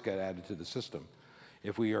stories get added to the system.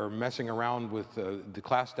 If we are messing around with the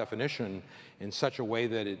class definition in such a way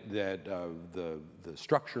that, the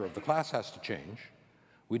structure of the class has to change,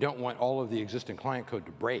 we don't want all of the existing client code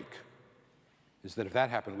to break. Is that if that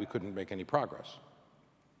happened, we couldn't make any progress.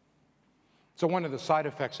 So one of the side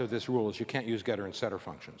effects of this rule is you can't use getter and setter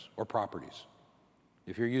functions or properties.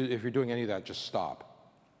 If you're doing any of that, just stop.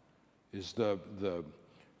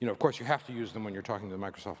 Of course, you have to use them when you're talking to the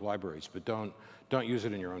Microsoft libraries, but don't use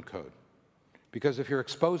it in your own code. Because if you're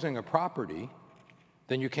exposing a property,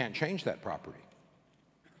 then you can't change that property.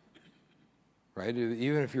 Right?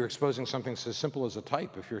 Even if you're exposing something as simple as a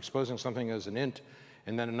type, if you're exposing something as an int,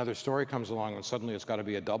 and then another story comes along and suddenly it's got to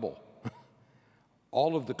be a double,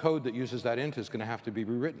 all of the code that uses that int is going to have to be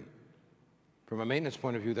rewritten. From a maintenance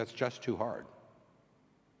point of view, that's just too hard.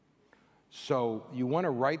 So you want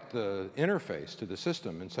to write the interface to the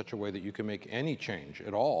system in such a way that you can make any change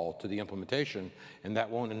at all to the implementation, and that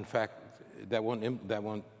won't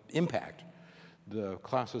impact the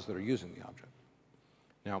classes that are using the object.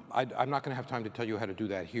 Now, I'm not going to have time to tell you how to do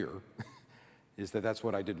that here. That's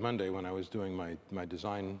what I did Monday when I was doing my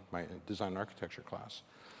design architecture class.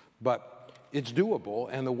 But it's doable,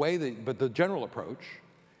 and but the general approach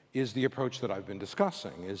is the approach that I've been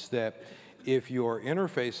discussing, is that if your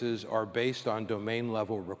interfaces are based on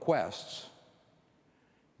domain-level requests,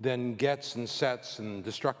 then gets and sets and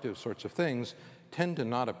destructive sorts of things tend to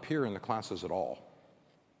not appear in the classes at all.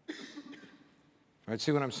 Right,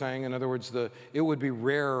 see what I'm saying? In other words, it would be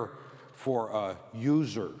rare for a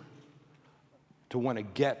user to want to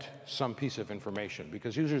get some piece of information,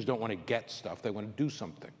 because users don't want to get stuff, they want to do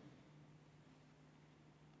something.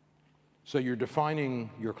 So you're defining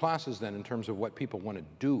your classes then in terms of what people want to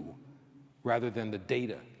do, rather than the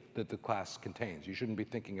data that the class contains. You shouldn't be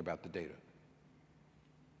thinking about the data.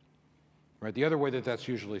 Right? The other way that that's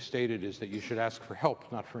usually stated is that you should ask for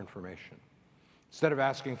help, not for information. Instead of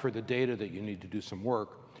asking for the data that you need to do some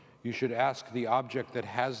work, you should ask the object that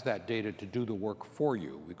has that data to do the work for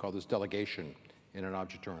you. We call this delegation in an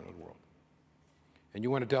object-oriented world. And you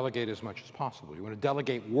want to delegate as much as possible. You want to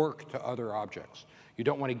delegate work to other objects. You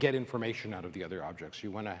don't want to get information out of the other objects. You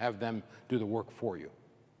want to have them do the work for you.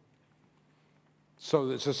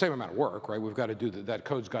 So it's the same amount of work, right? We've got to do that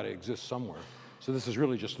code's got to exist somewhere. So this is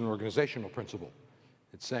really just an organizational principle.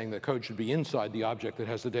 It's saying that code should be inside the object that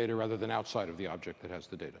has the data rather than outside of the object that has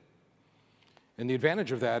the data. And the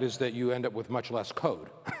advantage of that is that you end up with much less code.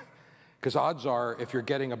 Because odds are, if you're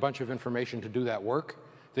getting a bunch of information to do that work,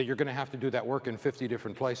 that you're going to have to do that work in 50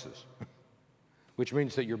 different places, which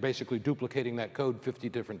means that you're basically duplicating that code 50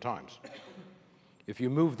 different times. If you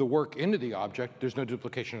move the work into the object, there's no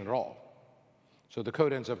duplication at all. So the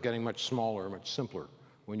code ends up getting much smaller, much simpler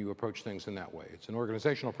when you approach things in that way. It's an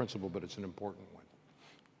organizational principle, but it's an important one.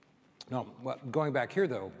 Now, going back here,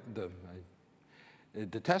 though,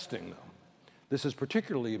 the testing, though, this is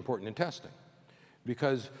particularly important in testing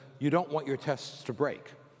because you don't want your tests to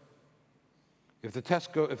break. If the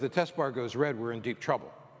test bar goes red, we're in deep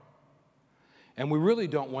trouble. And we really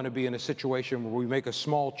don't want to be in a situation where we make a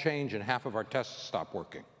small change and half of our tests stop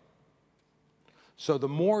working. So the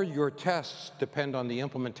more your tests depend on the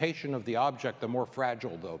implementation of the object, the more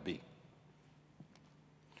fragile they'll be.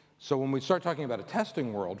 So when we start talking about a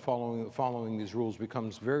testing world, following these rules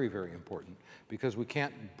becomes very, very important, because we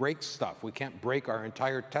can't break stuff. We can't break our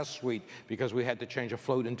entire test suite because we had to change a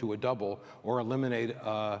float into a double or eliminate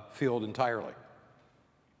a field entirely.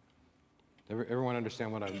 Everyone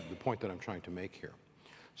understand the point that I'm trying to make here?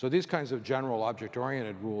 So these kinds of general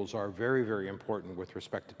object-oriented rules are very, very important with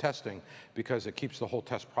respect to testing, because it keeps the whole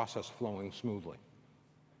test process flowing smoothly.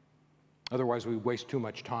 Otherwise, we waste too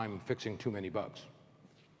much time fixing too many bugs.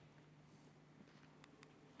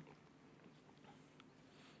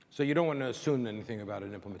 So you don't want to assume anything about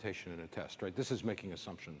an implementation in a test, right? This is making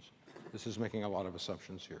assumptions. This is making a lot of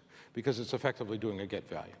assumptions here, because it's effectively doing a get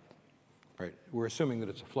value, right? We're assuming that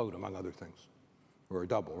it's a float, among other things, or a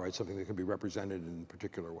double, right? Something that can be represented in a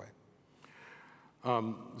particular way.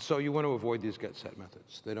 So you want to avoid these get set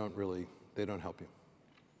methods. They don't help you.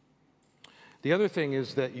 The other thing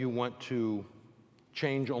is that you want to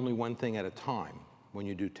change only one thing at a time when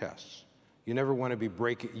you do tests. You never want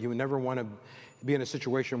to you never want to be in a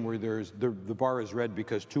situation where the bar is red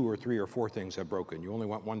because 2 or 3 or 4 things have broken. You only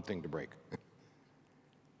want one thing to break.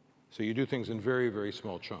 So you do things in very, very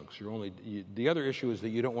small chunks. The other issue is that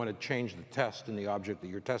you don't want to change the test in the object that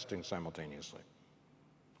you're testing simultaneously,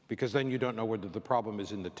 because then you don't know whether the problem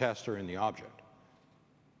is in the test or in the object.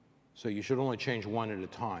 So you should only change one at a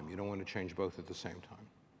time. You don't want to change both at the same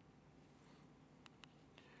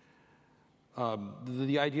time.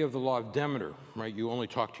 The idea of the law of Demeter, right? You only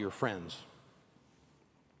talk to your friends,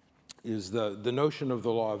 is the notion of the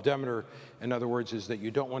law of Demeter, in other words, is that you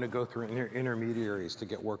don't want to go through intermediaries to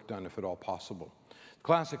get work done if at all possible. The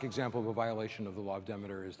classic example of a violation of the law of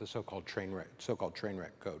Demeter is the so-called train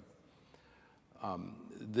wreck code.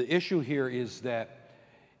 The issue here is that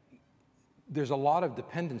there's a lot of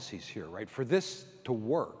dependencies here, right? For this to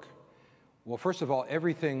work, well, first of all,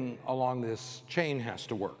 everything along this chain has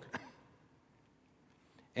to work.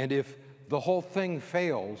 And if the whole thing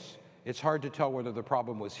fails, it's hard to tell whether the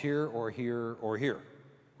problem was here or here or here,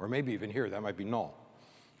 or maybe even here. That might be null.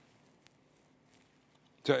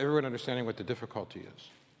 So everyone understanding what the difficulty is.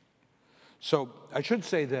 So I should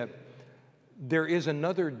say that there is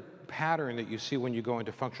another pattern that you see when you go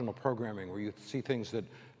into functional programming, where you see things that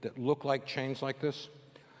look like chains like this.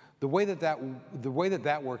 The way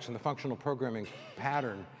that works in the functional programming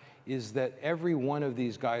pattern is that every one of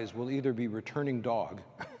these guys will either be returning dog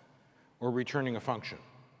or returning a function.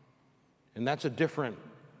 And that's a different,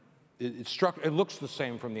 it looks the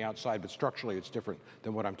same from the outside, but structurally it's different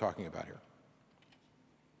than what I'm talking about here.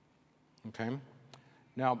 Okay?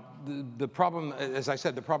 Now, the problem, as I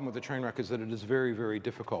said, the problem with the train wreck is that it is very, very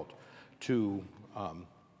difficult to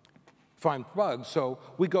find bugs. So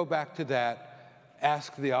we go back to that,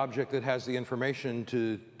 ask the object that has the information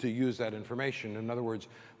to use that information. In other words,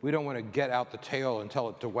 we don't want to get out the tail and tell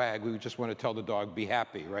it to wag. We just want to tell the dog, be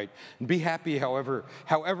happy, right? And be happy however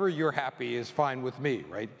you're happy is fine with me,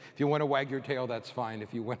 right? If you want to wag your tail, that's fine.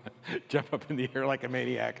 If you want to jump up in the air like a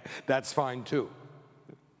maniac, that's fine too.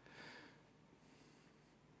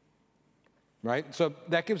 Right? So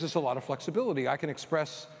that gives us a lot of flexibility. I can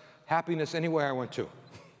express happiness any way I want to.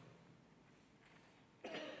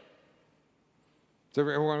 Is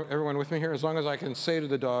everyone with me here? As long as I can say to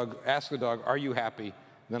the dog, ask the dog, are you happy?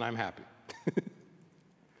 Then I'm happy.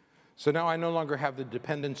 So now I no longer have the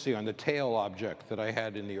dependency on the tail object that I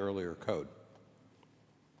had in the earlier code.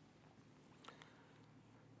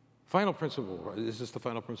 Final principle. Is this the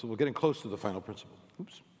final principle? We're getting close to the final principle.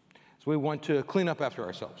 Oops. So we want to clean up after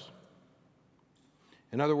ourselves.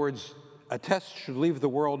 In other words, a test should leave the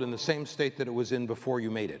world in the same state that it was in before you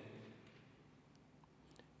made it.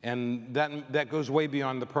 And that goes way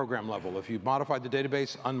beyond the program level. If you modified the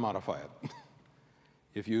database, unmodify it.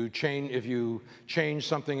 If you change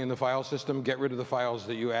something in the file system, get rid of the files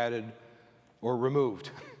that you added or removed.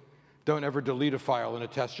 Don't ever delete a file in a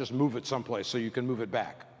test, just move it someplace so you can move it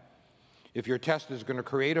back. If your test is going to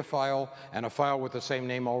create a file and a file with the same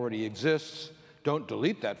name already exists, don't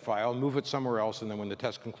delete that file, move it somewhere else, and then when the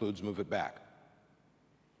test concludes, move it back.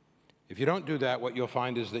 If you don't do that, what you'll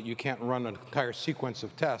find is that you can't run an entire sequence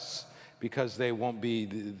of tests, because they won't be,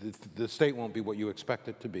 the state won't be what you expect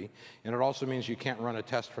it to be. And it also means you can't run a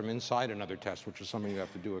test from inside another test, which is something you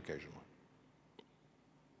have to do occasionally.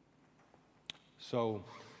 So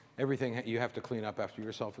everything you have to clean up after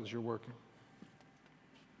yourself as you're working.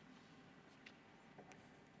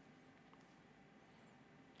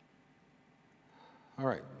 All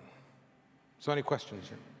right. So any questions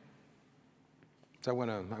here? So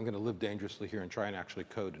I'm going to live dangerously here and try and actually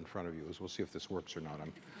code in front of you, as we'll see if this works or not.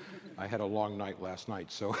 I had a long night last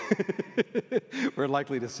night, so we're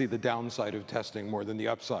likely to see the downside of testing more than the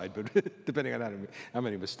upside, but depending on how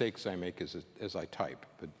many mistakes I make as I type.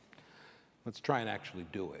 But let's try and actually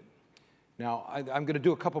do it. Now, I'm going to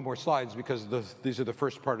do a couple more slides because these are the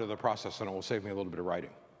first part of the process, and it will save me a little bit of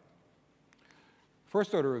writing.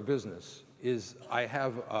 First order of business is I'm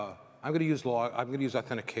going to use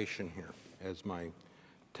authentication here as my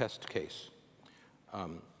test case,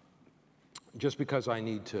 just because I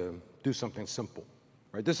need to do something simple,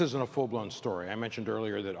 right? This isn't a full-blown story. I mentioned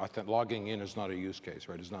earlier that logging in is not a use case,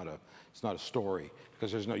 right? It's not a story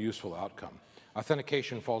because there's no useful outcome.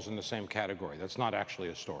 Authentication falls in the same category. That's not actually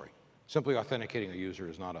a story. Simply authenticating a user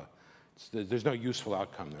is not there's no useful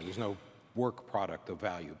outcome there. There's no work product of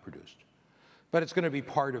value produced. But it's going to be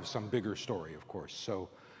part of some bigger story, of course. So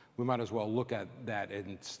we might as well look at that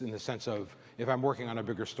in the sense of, if I'm working on a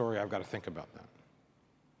bigger story, I've got to think about that.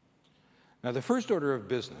 Now, the first order of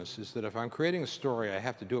business is that if I'm creating a story, I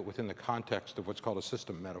have to do it within the context of what's called a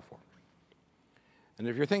system metaphor. And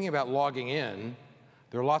if you're thinking about logging in,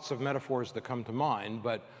 there are lots of metaphors that come to mind,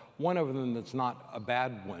 but one of them that's not a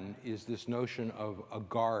bad one is this notion of a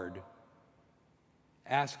guard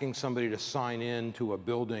asking somebody to sign in to a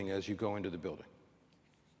building as you go into the building.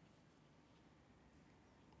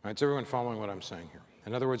 All right, is everyone following what I'm saying here?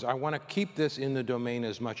 In other words, I want to keep this in the domain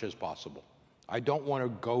as much as possible. I don't want to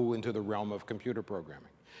go into the realm of computer programming,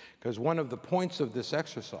 because one of the points of this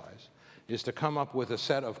exercise is to come up with a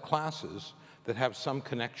set of classes that have some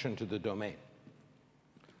connection to the domain.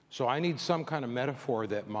 So I need some kind of metaphor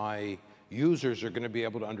that my users are going to be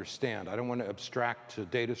able to understand. I don't want to abstract to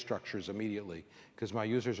data structures immediately, because my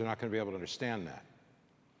users are not going to be able to understand that.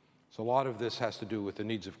 So a lot of this has to do with the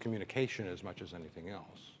needs of communication as much as anything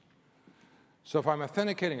else. So if I'm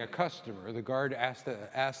authenticating a customer, the guard asks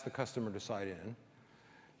the customer to sign in.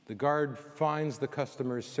 The guard finds the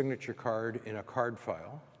customer's signature card in a card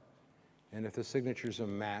file. And if the signature's a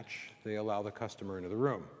match, they allow the customer into the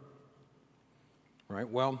room. Right?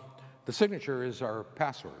 Well, the signature is our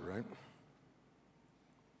password, right?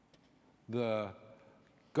 The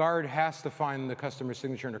guard has to find the customer's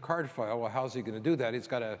signature in a card file. Well, how's he going to do that? He's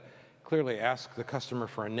got to clearly ask the customer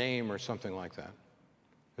for a name or something like that.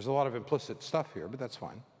 There's a lot of implicit stuff here, but that's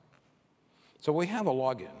fine. So we have a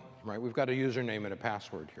login, right? We've got a username and a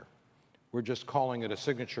password here. We're just calling it a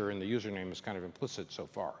signature, and the username is kind of implicit so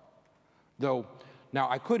far. Though, now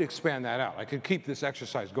I could expand that out. I could keep this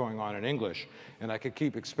exercise going on in English, and I could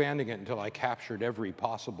keep expanding it until I captured every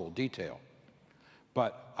possible detail.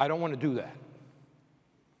 But I don't want to do that.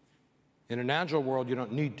 In an agile world, you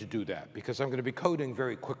don't need to do that, because I'm going to be coding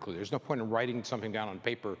very quickly. There's no point in writing something down on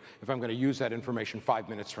paper if I'm going to use that information 5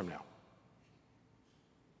 minutes from now.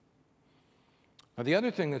 Now, the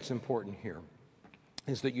other thing that's important here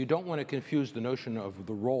is that you don't want to confuse the notion of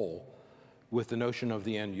the role with the notion of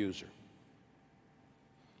the end user.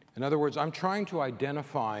 In other words, I'm trying to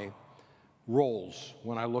identify roles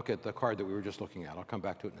when I look at the card that we were just looking at. I'll come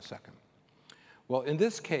back to it in a second. Well, in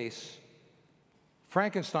this case,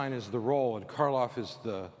 Frankenstein is the role and Karloff is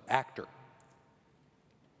the actor.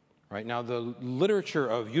 Right? Now, the literature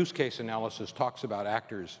of use case analysis talks about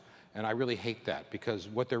actors, and I really hate that, because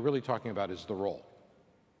what they're really talking about is the role.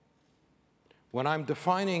 When I'm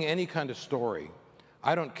defining any kind of story,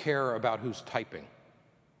 I don't care about who's typing.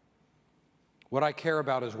 What I care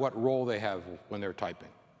about is what role they have when they're typing.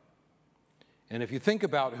 And if you think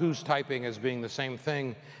about who's typing as being the same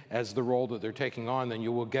thing as the role that they're taking on, then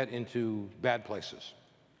you will get into bad places.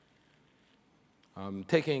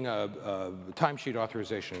 Taking a timesheet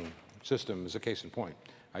authorization system is a case in point.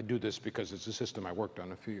 I do this because it's a system I worked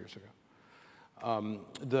on a few years ago.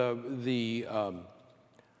 The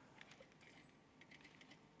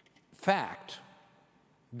fact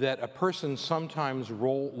that a person sometimes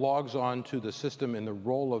logs on to the system in the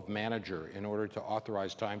role of manager in order to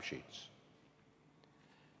authorize timesheets,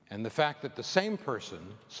 and the fact that the same person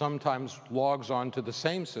sometimes logs on to the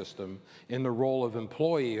same system in the role of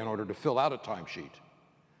employee in order to fill out a timesheet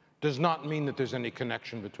does not mean that there's any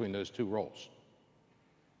connection between those two roles.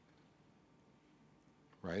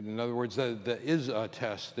 Right? In other words, the is a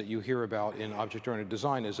test that you hear about in object-oriented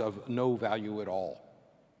design is of no value at all.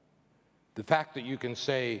 The fact that you can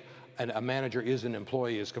say a manager is an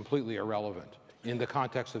employee is completely irrelevant in the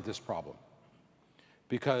context of this problem,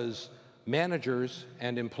 because managers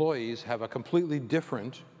and employees have a completely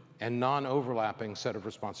different and non-overlapping set of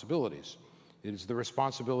responsibilities. It is the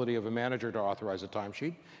responsibility of a manager to authorize a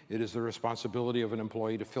timesheet. It is the responsibility of an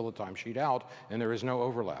employee to fill a timesheet out, and there is no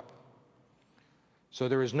overlap. So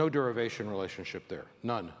there is no derivation relationship there,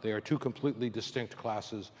 none. They are two completely distinct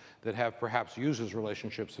classes that have perhaps uses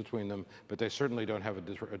relationships between them, but they certainly don't have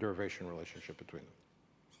a derivation relationship between them.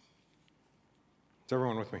 Is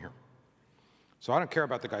everyone with me here? So I don't care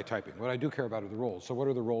about the guy typing. What I do care about are the roles. So what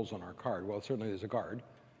are the roles on our card? Well, certainly there's a guard,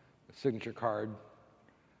 a signature card,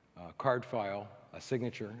 a card file, a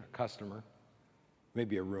signature, a customer,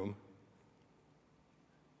 maybe a room.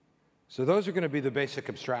 So those are going to be the basic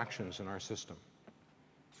abstractions in our system.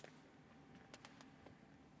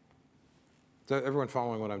 Is everyone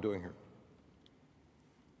following what I'm doing here?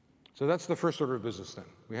 So that's the first order of business then.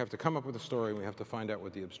 We have to come up with a story, and we have to find out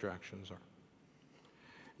what the abstractions are.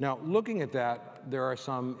 Now, looking at that, there are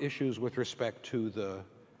some issues with respect to the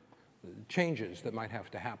changes that might have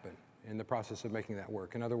to happen in the process of making that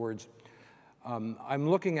work. In other words, I'm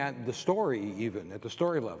looking at the story even, at the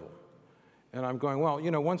story level. And I'm going, well, you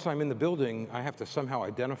know, once I'm in the building, I have to somehow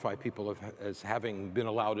identify people as having been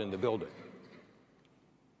allowed in the building.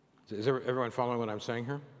 Is everyone following what I'm saying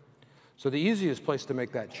here? So the easiest place to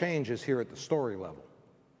make that change is here at the story level.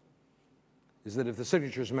 Is that if the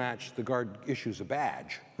signatures match, the guard issues a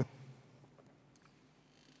badge.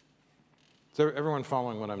 So everyone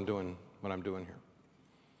following what I'm doing here?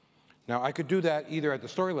 Now, I could do that either at the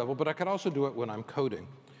story level, but I could also do it when I'm coding.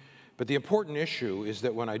 But the important issue is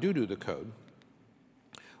that when I do the code,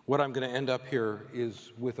 what I'm going to end up here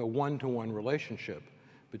is with a one-to-one relationship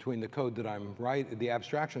between the code that I'm writing, the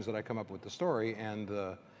abstractions that I come up with the story, and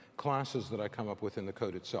the classes that I come up with in the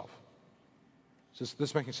code itself. Is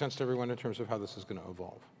this making sense to everyone in terms of how this is going to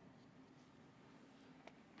evolve?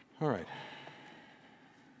 All right.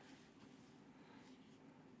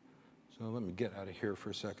 So let me get out of here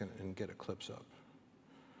for a second and get Eclipse up.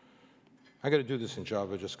 I got to do this in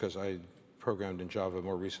Java just because I programmed in Java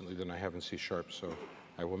more recently than I have in C#, so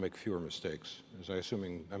I will make fewer mistakes. I'm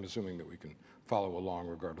assuming that we can follow along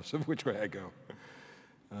regardless of which way I go.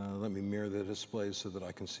 Let me mirror the displays so that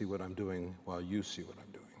I can see what I'm doing while you see what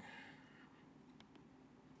I'm doing.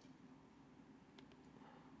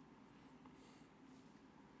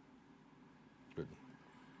 Good.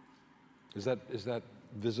 Is that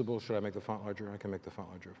visible? Should I make the font larger? I can make the font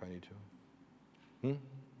larger if I need to.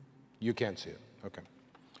 You can't see it. OK.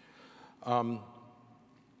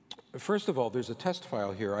 First of all, there's a test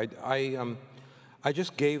file here. I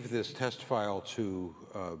just gave this test file to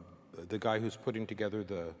the guy who's putting together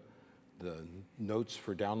the notes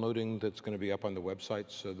for downloading that's going to be up on the website.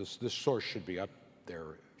 So this source should be up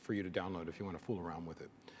there for you to download if you want to fool around with it.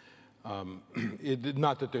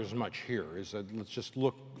 Not that there's much here. Let's just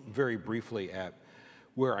look very briefly at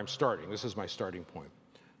where I'm starting. This is my starting point.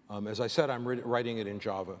 As I said, I'm writing it in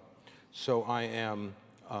Java. So I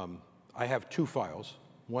have two files.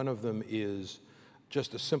 One of them is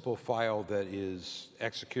just a simple file that is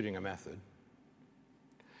executing a method.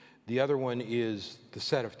 The other one is the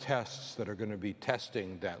set of tests that are going to be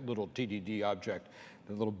testing that little TDD object,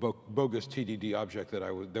 the little bogus TDD object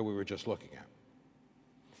that we were just looking at.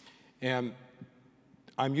 And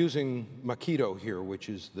I'm using Mockito here, which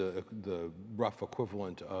is the rough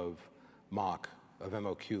equivalent of mock, of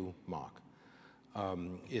MOQ mock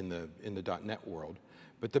in the .NET world.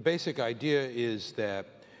 But the basic idea is that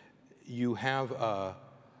you have a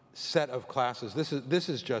set of classes. This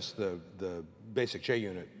is just the basic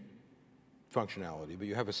JUnit functionality, but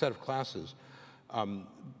you have a set of classes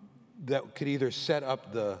that could either set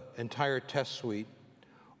up the entire test suite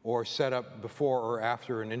or set up before or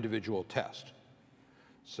after an individual test.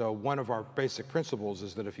 So one of our basic principles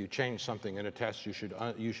is that if you change something in a test, you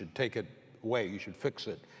should take it away. You should fix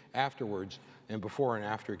it afterwards, and before and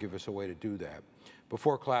after give us a way to do that.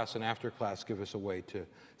 Before class and after class give us a way to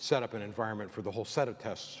set up an environment for the whole set of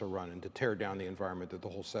tests to run and to tear down the environment that the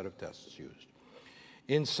whole set of tests used.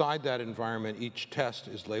 Inside that environment, each test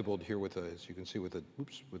is labeled here with as you can see, with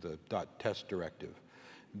a .test directive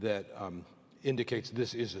that indicates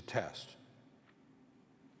this is a test.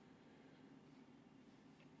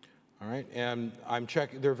 All right, and I'm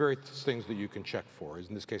checking. There are various things that you can check for.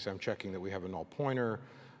 In this case, I'm checking that we have a null pointer.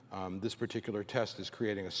 This particular test is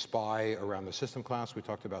creating a spy around the system class. We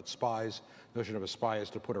talked about spies. The notion of a spy is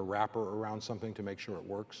to put a wrapper around something to make sure it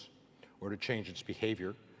works or to change its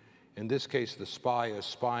behavior. In this case, the spy is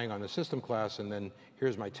spying on the system class, and then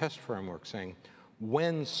here's my test framework saying,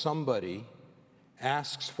 when somebody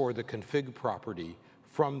asks for the config property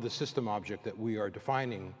from the system object that we are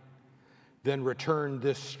defining, then return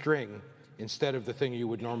this string instead of the thing you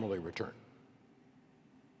would normally return.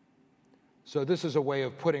 So this is a way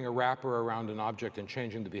of putting a wrapper around an object and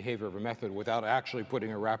changing the behavior of a method without actually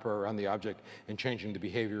putting a wrapper around the object and changing the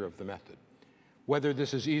behavior of the method. Whether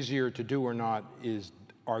this is easier to do or not is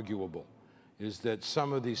arguable. is that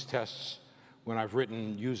some of these tests, when I've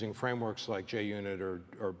written using frameworks like JUnit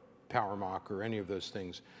or PowerMock or any of those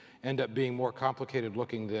things, end up being more complicated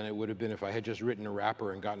looking than it would have been if I had just written a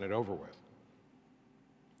wrapper and gotten it over with.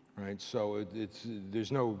 Right? So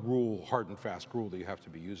there's no rule, hard and fast rule that you have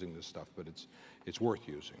to be using this stuff, but it's worth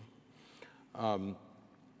using.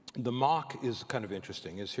 The mock is kind of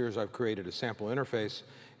interesting. Here's I've created a sample interface,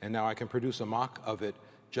 and now I can produce a mock of it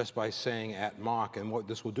just by saying @mock, and what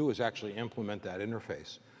this will do is actually implement that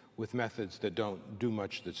interface with methods that don't do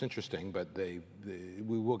much that's interesting, but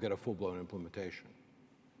we will get a full-blown implementation.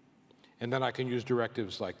 And then I can use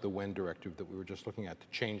directives like the when directive that we were just looking at to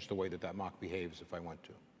change the way that that mock behaves if I want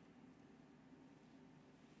to.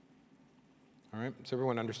 All right, is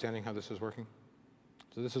everyone understanding how this is working?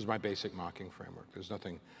 So this is my basic mocking framework. There's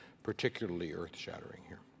nothing particularly earth-shattering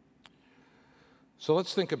here. So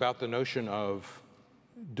let's think about the notion of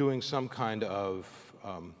doing some kind of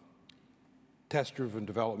test-driven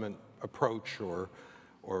development approach or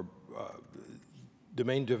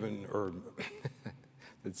domain-driven, or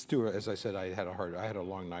it's too, as I said, I had a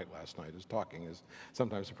long night last night, as talking is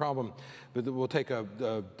sometimes a problem, but we'll take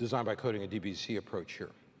a design by coding a DbC approach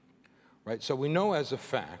here, right? So we know as a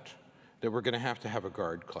fact that we're going to have a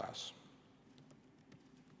guard class.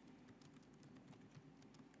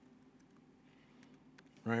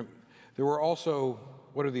 Right? There were also,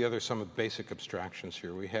 what are some of the basic abstractions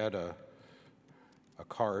here? We had a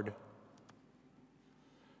card.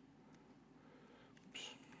 Oops.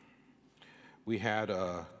 We had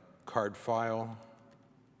a card file.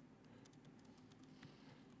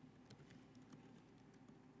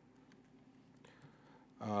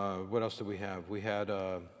 What else did we have? We had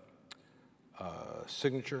a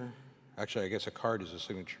signature. Actually, I guess a card is a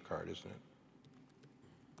signature card, isn't it?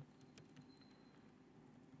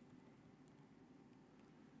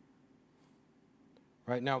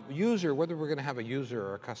 Right, now, user, whether we're going to have a user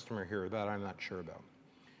or a customer here, that I'm not sure about.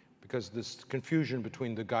 Because this confusion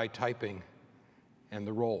between the guy typing and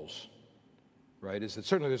the roles, right, is that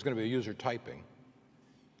certainly there's going to be a user typing.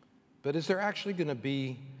 But is there actually going to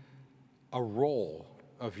be a role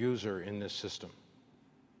of user in this system?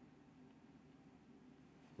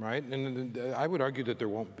 Right? And I would argue that there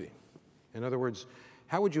won't be. In other words,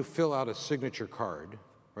 how would you fill out a signature card?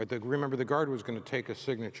 Right? Remember, the guard was going to take a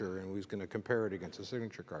signature and was going to compare it against a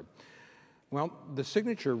signature card. Well, the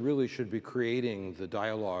signature really should be creating the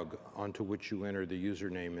dialogue onto which you enter the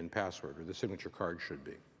username and password, or the signature card should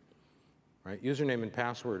be. Right? Username and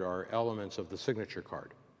password are elements of the signature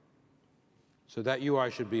card. So that UI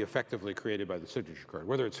should be effectively created by the signature card.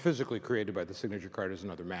 Whether it's physically created by the signature card is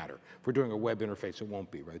another matter. If we're doing a web interface, it won't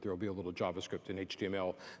be, right? There will be a little JavaScript and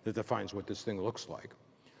HTML that defines what this thing looks like.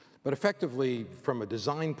 But effectively, from a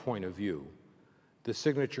design point of view, the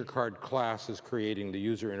signature card class is creating the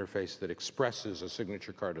user interface that expresses a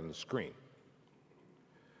signature card on the screen.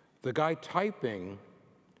 The guy typing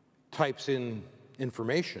types in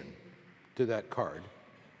information to that card,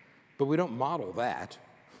 but we don't model that.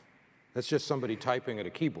 That's just somebody typing at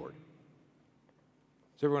a keyboard.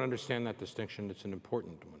 Does everyone understand that distinction? It's an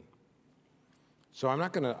important one. So I'm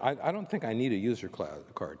not going to, I don't think I need a user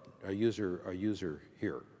card, a user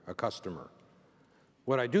here, a customer.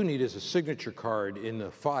 What I do need is a signature card in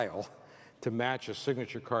the file to match a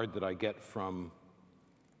signature card that I get from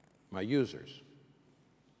my users.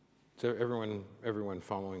 So everyone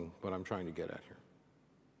following what I'm trying to get at here?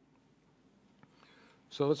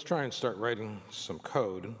 So let's try and start writing some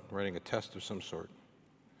code, writing a test of some sort.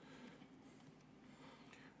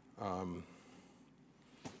 Let's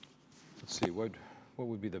see, what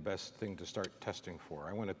would be the best thing to start testing for?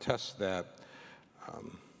 I want to test that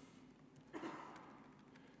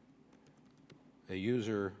a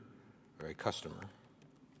user or a customer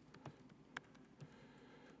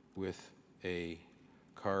with a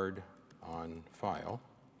card on file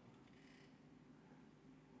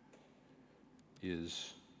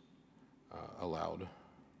is allowed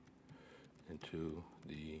into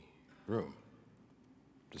the room,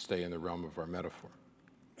 to stay in the realm of our metaphor.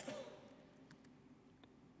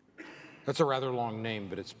 That's a rather long name,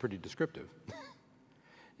 but it's pretty descriptive.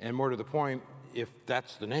 And more to the point, if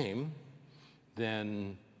that's the name,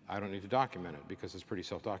 then I don't need to document it because it's pretty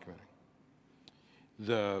self-documenting.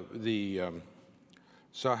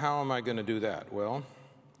 So how am I going to do that? Well,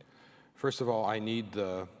 first of all, I need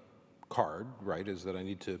the card, right? Is that I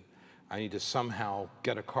need to somehow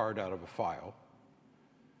get a card out of a file.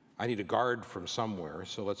 I need a guard from somewhere,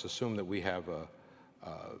 so let's assume that we have a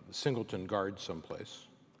singleton guard someplace.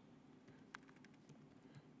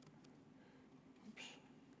 Oops.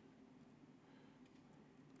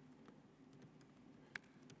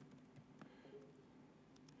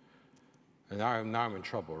 And now I'm in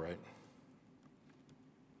trouble, right?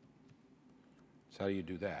 So how do you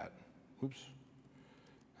do that? Oops.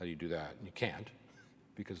 How do you do that? You can't,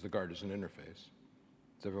 because the guard is an interface.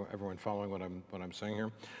 Is everyone following what I'm saying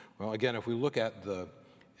here? Well, again, if we look at the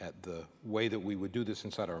way that we would do this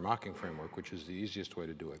inside our mocking framework, which is the easiest way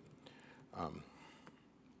to do it,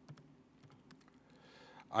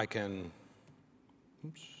 I can,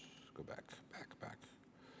 oops, go back.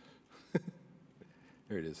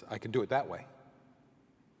 There it is. I can do it that way,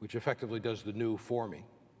 which effectively does the new for me.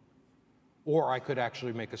 Or I could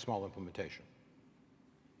actually make a small implementation.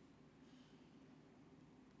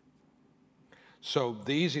 So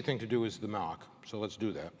the easy thing to do is the mock. So let's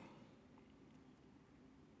do that.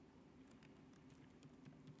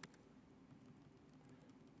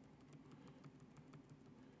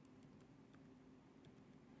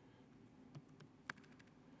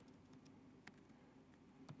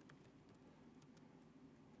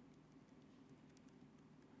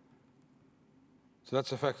 So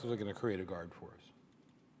that's effectively going to create a guard for us.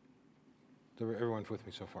 Everyone's with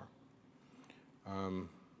me so far?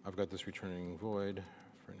 I've got this returning void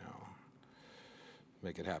for now.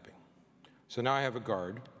 Make it happy. So now I have a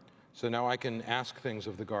guard. So now I can ask things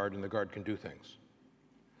of the guard, and the guard can do things.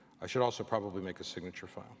 I should also probably make a signature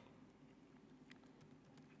file.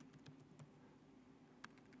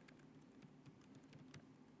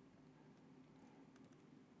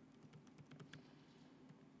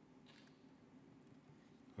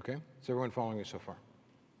 Okay, is everyone following me so far?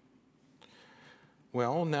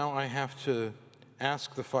 Well, now I have to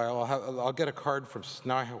ask the file. I'll get a card from,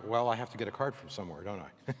 I have to get a card from somewhere, don't I?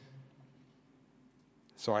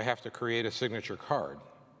 So I have to create a signature card.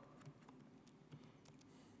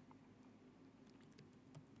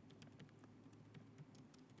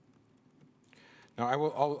 Now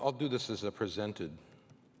I'll do this as a presented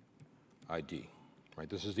ID, right?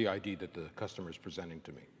 This is the ID that the customer is presenting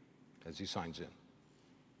to me as he signs in.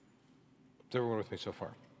 Is everyone with me so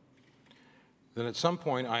far? Then at some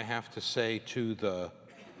point I have to say to the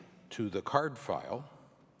card file,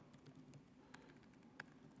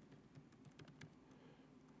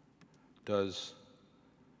 do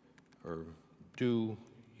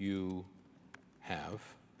you have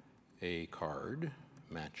a card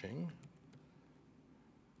matching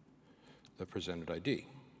the presented ID?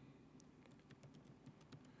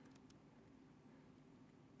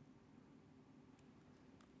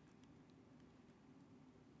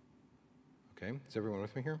 Okay, is everyone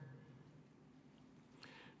with me here?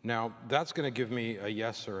 Now, that's going to give me a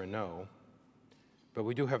yes or a no, but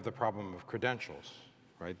we do have the problem of credentials,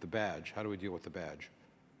 right? The badge. How do we deal with the badge?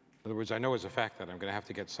 In other words, I know as a fact that I'm going to have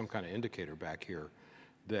to get some kind of indicator back here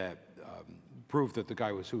that prove that the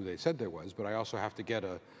guy was who they said there was, but I also have to get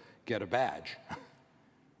a badge.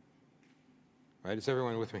 Right? Is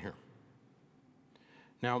everyone with me here?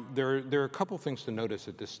 Now, there are a couple things to notice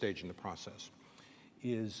at this stage in the process.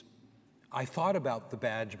 I thought about the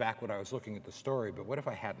badge back when I was looking at the story, but what if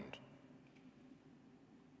I hadn't?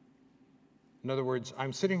 In other words,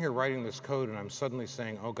 I'm sitting here writing this code and I'm suddenly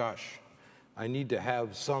saying, oh gosh, I need to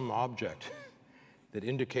have some object that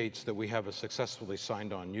indicates that we have a successfully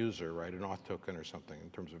signed on user, right, an auth token or something in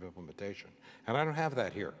terms of implementation. And I don't have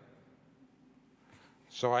that here.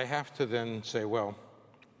 So I have to then say, well,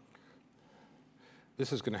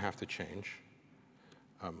 this is going to have to change.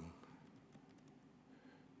 I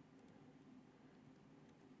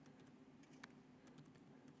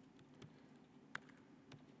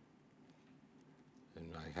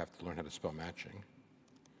have to learn how to spell matching.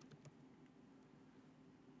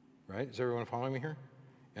 Right? Is everyone following me here?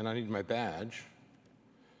 And I need my badge.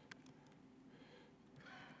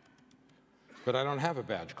 But I don't have a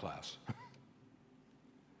badge class.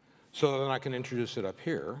 So then I can introduce it up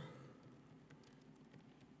here.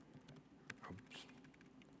 Oops.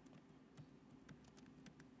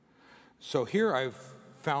 So here I've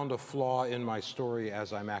found a flaw in my story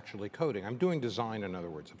as I'm actually coding. I'm doing design, in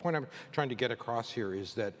other words. The point I'm trying to get across here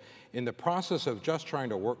is that in the process of just trying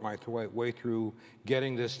to work my way through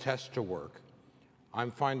getting this test to work,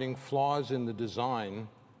 I'm finding flaws in the design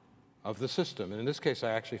of the system. And in this case,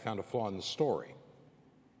 I actually found a flaw in the story.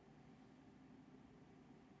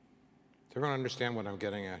 Does everyone understand what I'm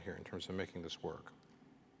getting at here in terms of making this work?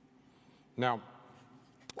 Now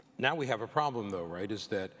we have a problem, though, right, is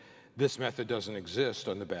that this method doesn't exist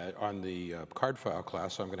on the card file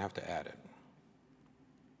class, so I'm going to have to add it.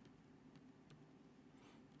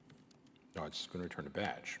 No, it's going to return a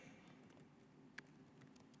badge.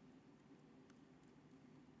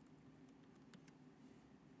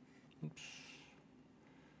 Oops.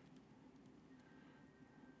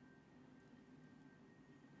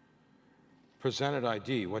 Presented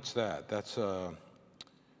ID, what's that? That's a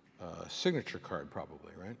signature card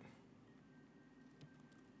probably, right?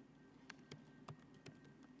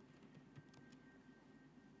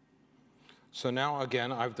 So now,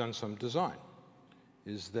 again, I've done some design.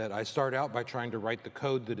 Is that I start out by trying to write the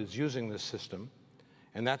code that is using this system,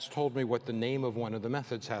 and that's told me what the name of one of the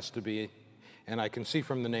methods has to be, and I can see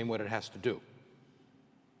from the name what it has to do.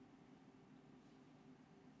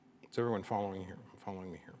 Is everyone following here?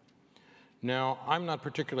 Following me here? Now, I'm not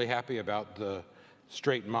particularly happy about the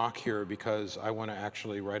straight mock here because I want to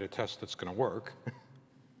actually write a test that's going to work.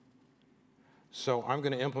 So I'm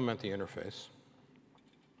going to implement the interface.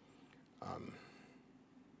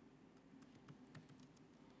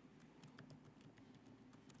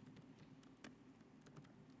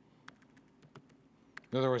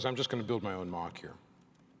 In other words, I'm just going to build my own mock here.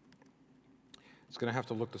 It's going to have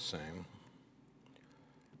to look the same.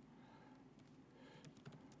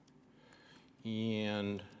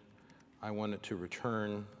 And I want it to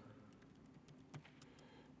return.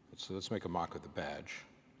 So let's make a mock of the badge.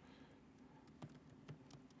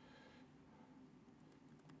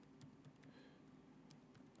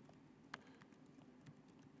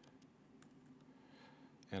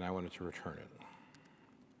 And I want it to return it.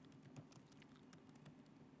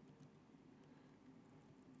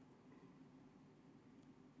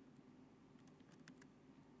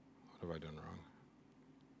 What have I done wrong?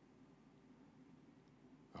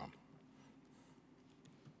 Oh.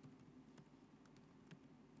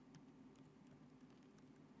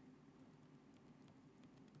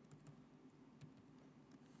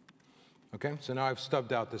 Okay, so now I've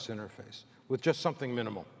stubbed out this interface with just something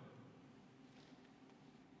minimal.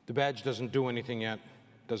 The badge doesn't do anything yet,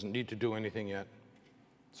 doesn't need to do anything yet,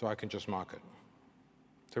 so I can just mock it.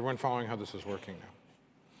 Is everyone following how this is working now?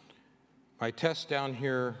 My test down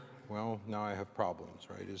here, well, now I have problems,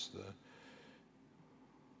 right?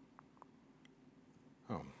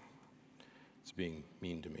 Oh, it's being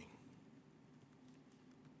mean to me.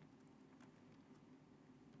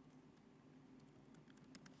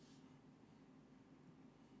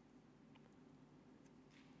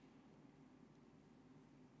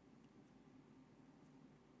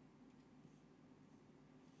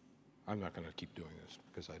 I'm not going to keep doing this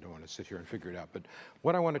because I don't want to sit here and figure it out. But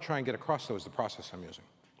what I want to try and get across, though, is the process I'm using.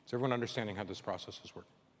 Is everyone understanding how this process is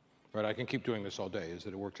working? Right, I can keep doing this all day, is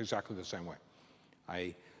that it works exactly the same way.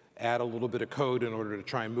 I add a little bit of code in order to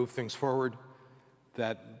try and move things forward.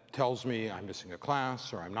 That tells me I'm missing a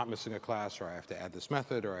class, or I'm not missing a class, or I have to add this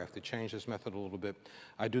method, or I have to change this method a little bit.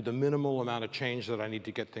 I do the minimal amount of change that I need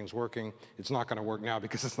to get things working. It's not going to work now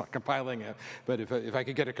because it's not compiling it. But if I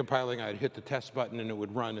could get it compiling, I'd hit the test button, and it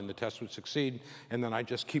would run, and the test would succeed. And then I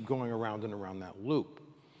just keep going around and around that loop.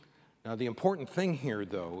 Now, the important thing here,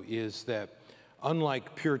 though, is that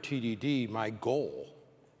unlike pure TDD, my goal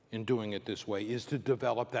in doing it this way is to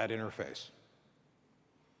develop that interface.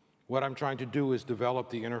 What I'm trying to do is develop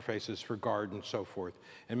the interfaces for guard and so forth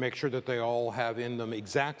and make sure that they all have in them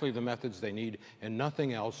exactly the methods they need and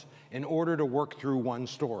nothing else in order to work through one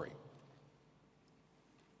story.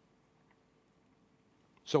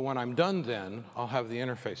 So when I'm done then, I'll have the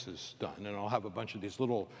interfaces done and I'll have a bunch of these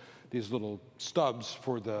little stubs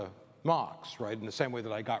for the mocks, right? In the same way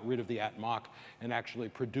that I got rid of the @mock and actually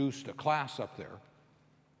produced a class up there.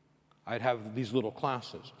 I'd have these little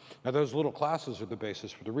classes. Now, those little classes are the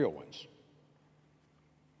basis for the real ones.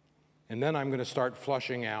 And then I'm going to start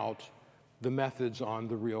flushing out the methods on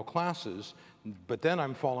the real classes. But then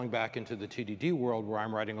I'm falling back into the TDD world where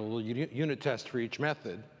I'm writing a little unit test for each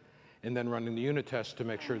method and then running the unit test to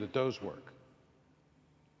make sure that those work.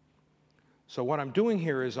 So what I'm doing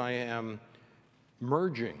here is I am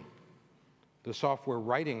merging the software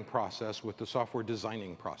writing process with the software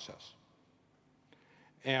designing process.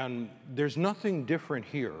 And there's nothing different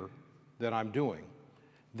here that I'm doing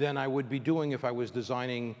than I would be doing if I was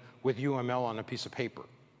designing with UML on a piece of paper.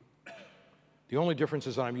 The only difference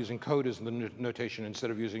is that I'm using code as the notation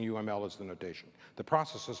instead of using UML as the notation. The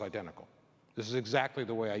process is identical. This is exactly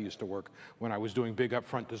the way I used to work when I was doing big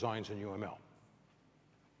upfront designs in UML.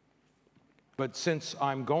 But since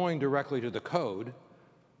I'm going directly to the code,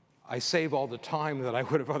 I save all the time that I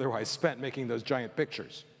would have otherwise spent making those giant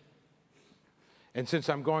pictures. And since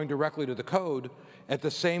I'm going directly to the code, at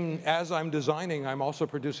the same as I'm designing, I'm also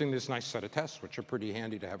producing this nice set of tests, which are pretty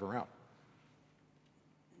handy to have around.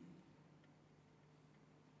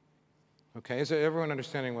 Okay, is everyone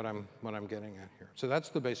understanding what I'm getting at here? So that's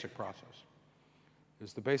the basic process.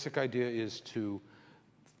 The basic idea is to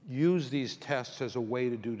use these tests as a way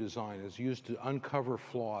to do design, is used to uncover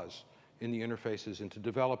flaws in the interfaces and to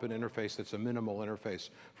develop an interface that's a minimal interface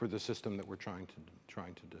for the system that we're trying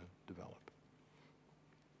to develop.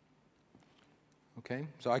 Okay,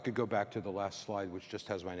 so I could go back to the last slide, which just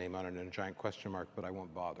has my name on it and a giant question mark, but I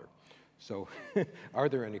won't bother. So are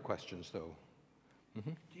there any questions, though?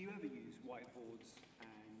 Mm-hmm. Do you ever use whiteboards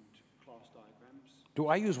and class diagrams? Do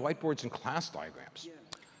I use whiteboards and class diagrams?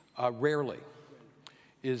 Yeah. Rarely.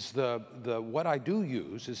 What I do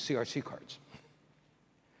use is CRC cards.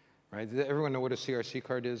 Right? Everyone know what a CRC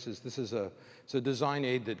card is? It's a design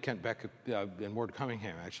aid that Kent Beck and Ward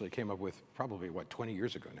Cunningham actually came up with probably, 20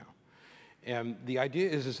 years ago now. And the idea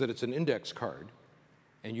is that it's an index card,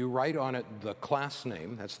 and you write on it the class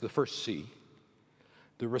name, that's the first C,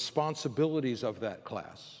 the responsibilities of that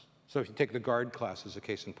class. So if you take the guard class as a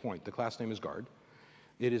case in point, the class name is guard.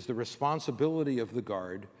 It is the responsibility of the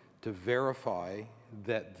guard to verify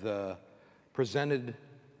that the presented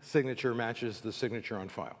signature matches the signature on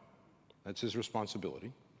file. That's his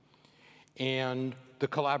responsibility. And the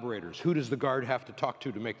collaborators, who does the guard have to talk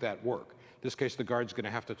to make that work? In this case, the guard's going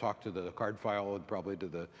to have to talk to the card file and probably to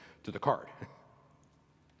the card.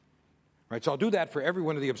 Right, so I'll do that for every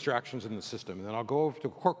one of the abstractions in the system, and then I'll go over to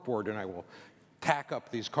a corkboard and I will tack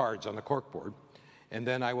up these cards on the corkboard, and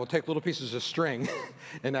then I will take little pieces of string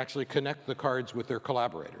and actually connect the cards with their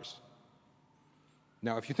collaborators.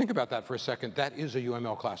 Now, if you think about that for a second, that is a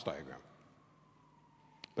UML class diagram.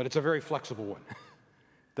 But it's a very flexible one.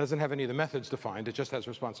 It doesn't have any of the methods defined, it just has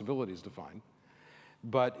responsibilities defined.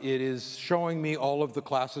 But it is showing me all of the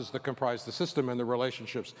classes that comprise the system and the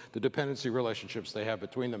relationships, the dependency relationships they have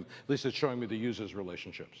between them. At least it's showing me the users'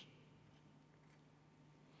 relationships.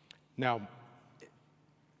 Now,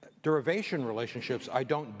 derivation relationships, I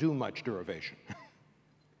don't do much derivation.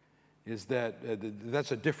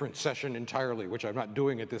 That's a different session entirely, which I'm not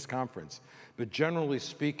doing at this conference. But generally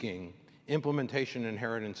speaking, implementation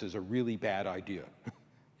inheritance is a really bad idea.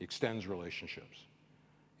 Extends relationships.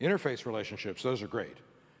 Interface relationships, those are great.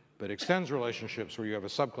 But extends relationships where you have a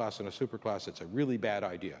subclass and a superclass, it's a really bad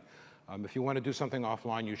idea. If you want to do something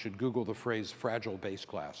offline, you should Google the phrase fragile base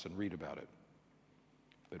class and read about it.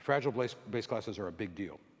 But fragile base classes are a big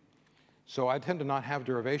deal. So I tend to not have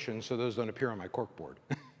derivations, so those don't appear on my corkboard.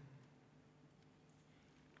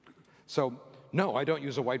 So no, I don't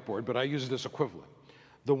use a whiteboard, but I use this equivalent.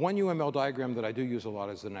 The one UML diagram that I do use a lot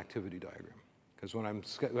is an activity diagram. Because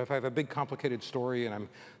if I have a big complicated story and I'm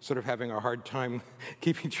sort of having a hard time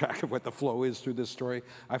keeping track of what the flow is through this story,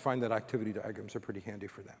 I find that activity diagrams are pretty handy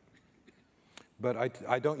for that. But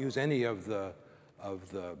I don't use any of the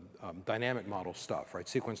dynamic model stuff, right?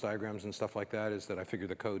 Sequence diagrams and stuff like that is that I figure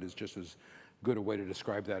the code is just as good a way to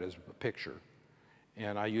describe that as a picture.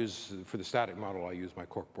 And I use, for the static model, I use my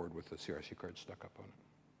corkboard with the CRC card stuck up on it.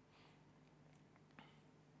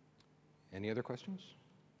 Any other questions?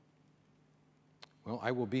 Well,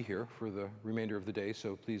 I will be here for the remainder of the day,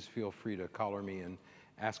 so please feel free to collar me and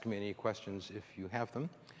ask me any questions if you have them.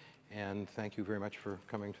 And thank you very much for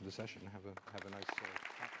coming to the session. Have a nice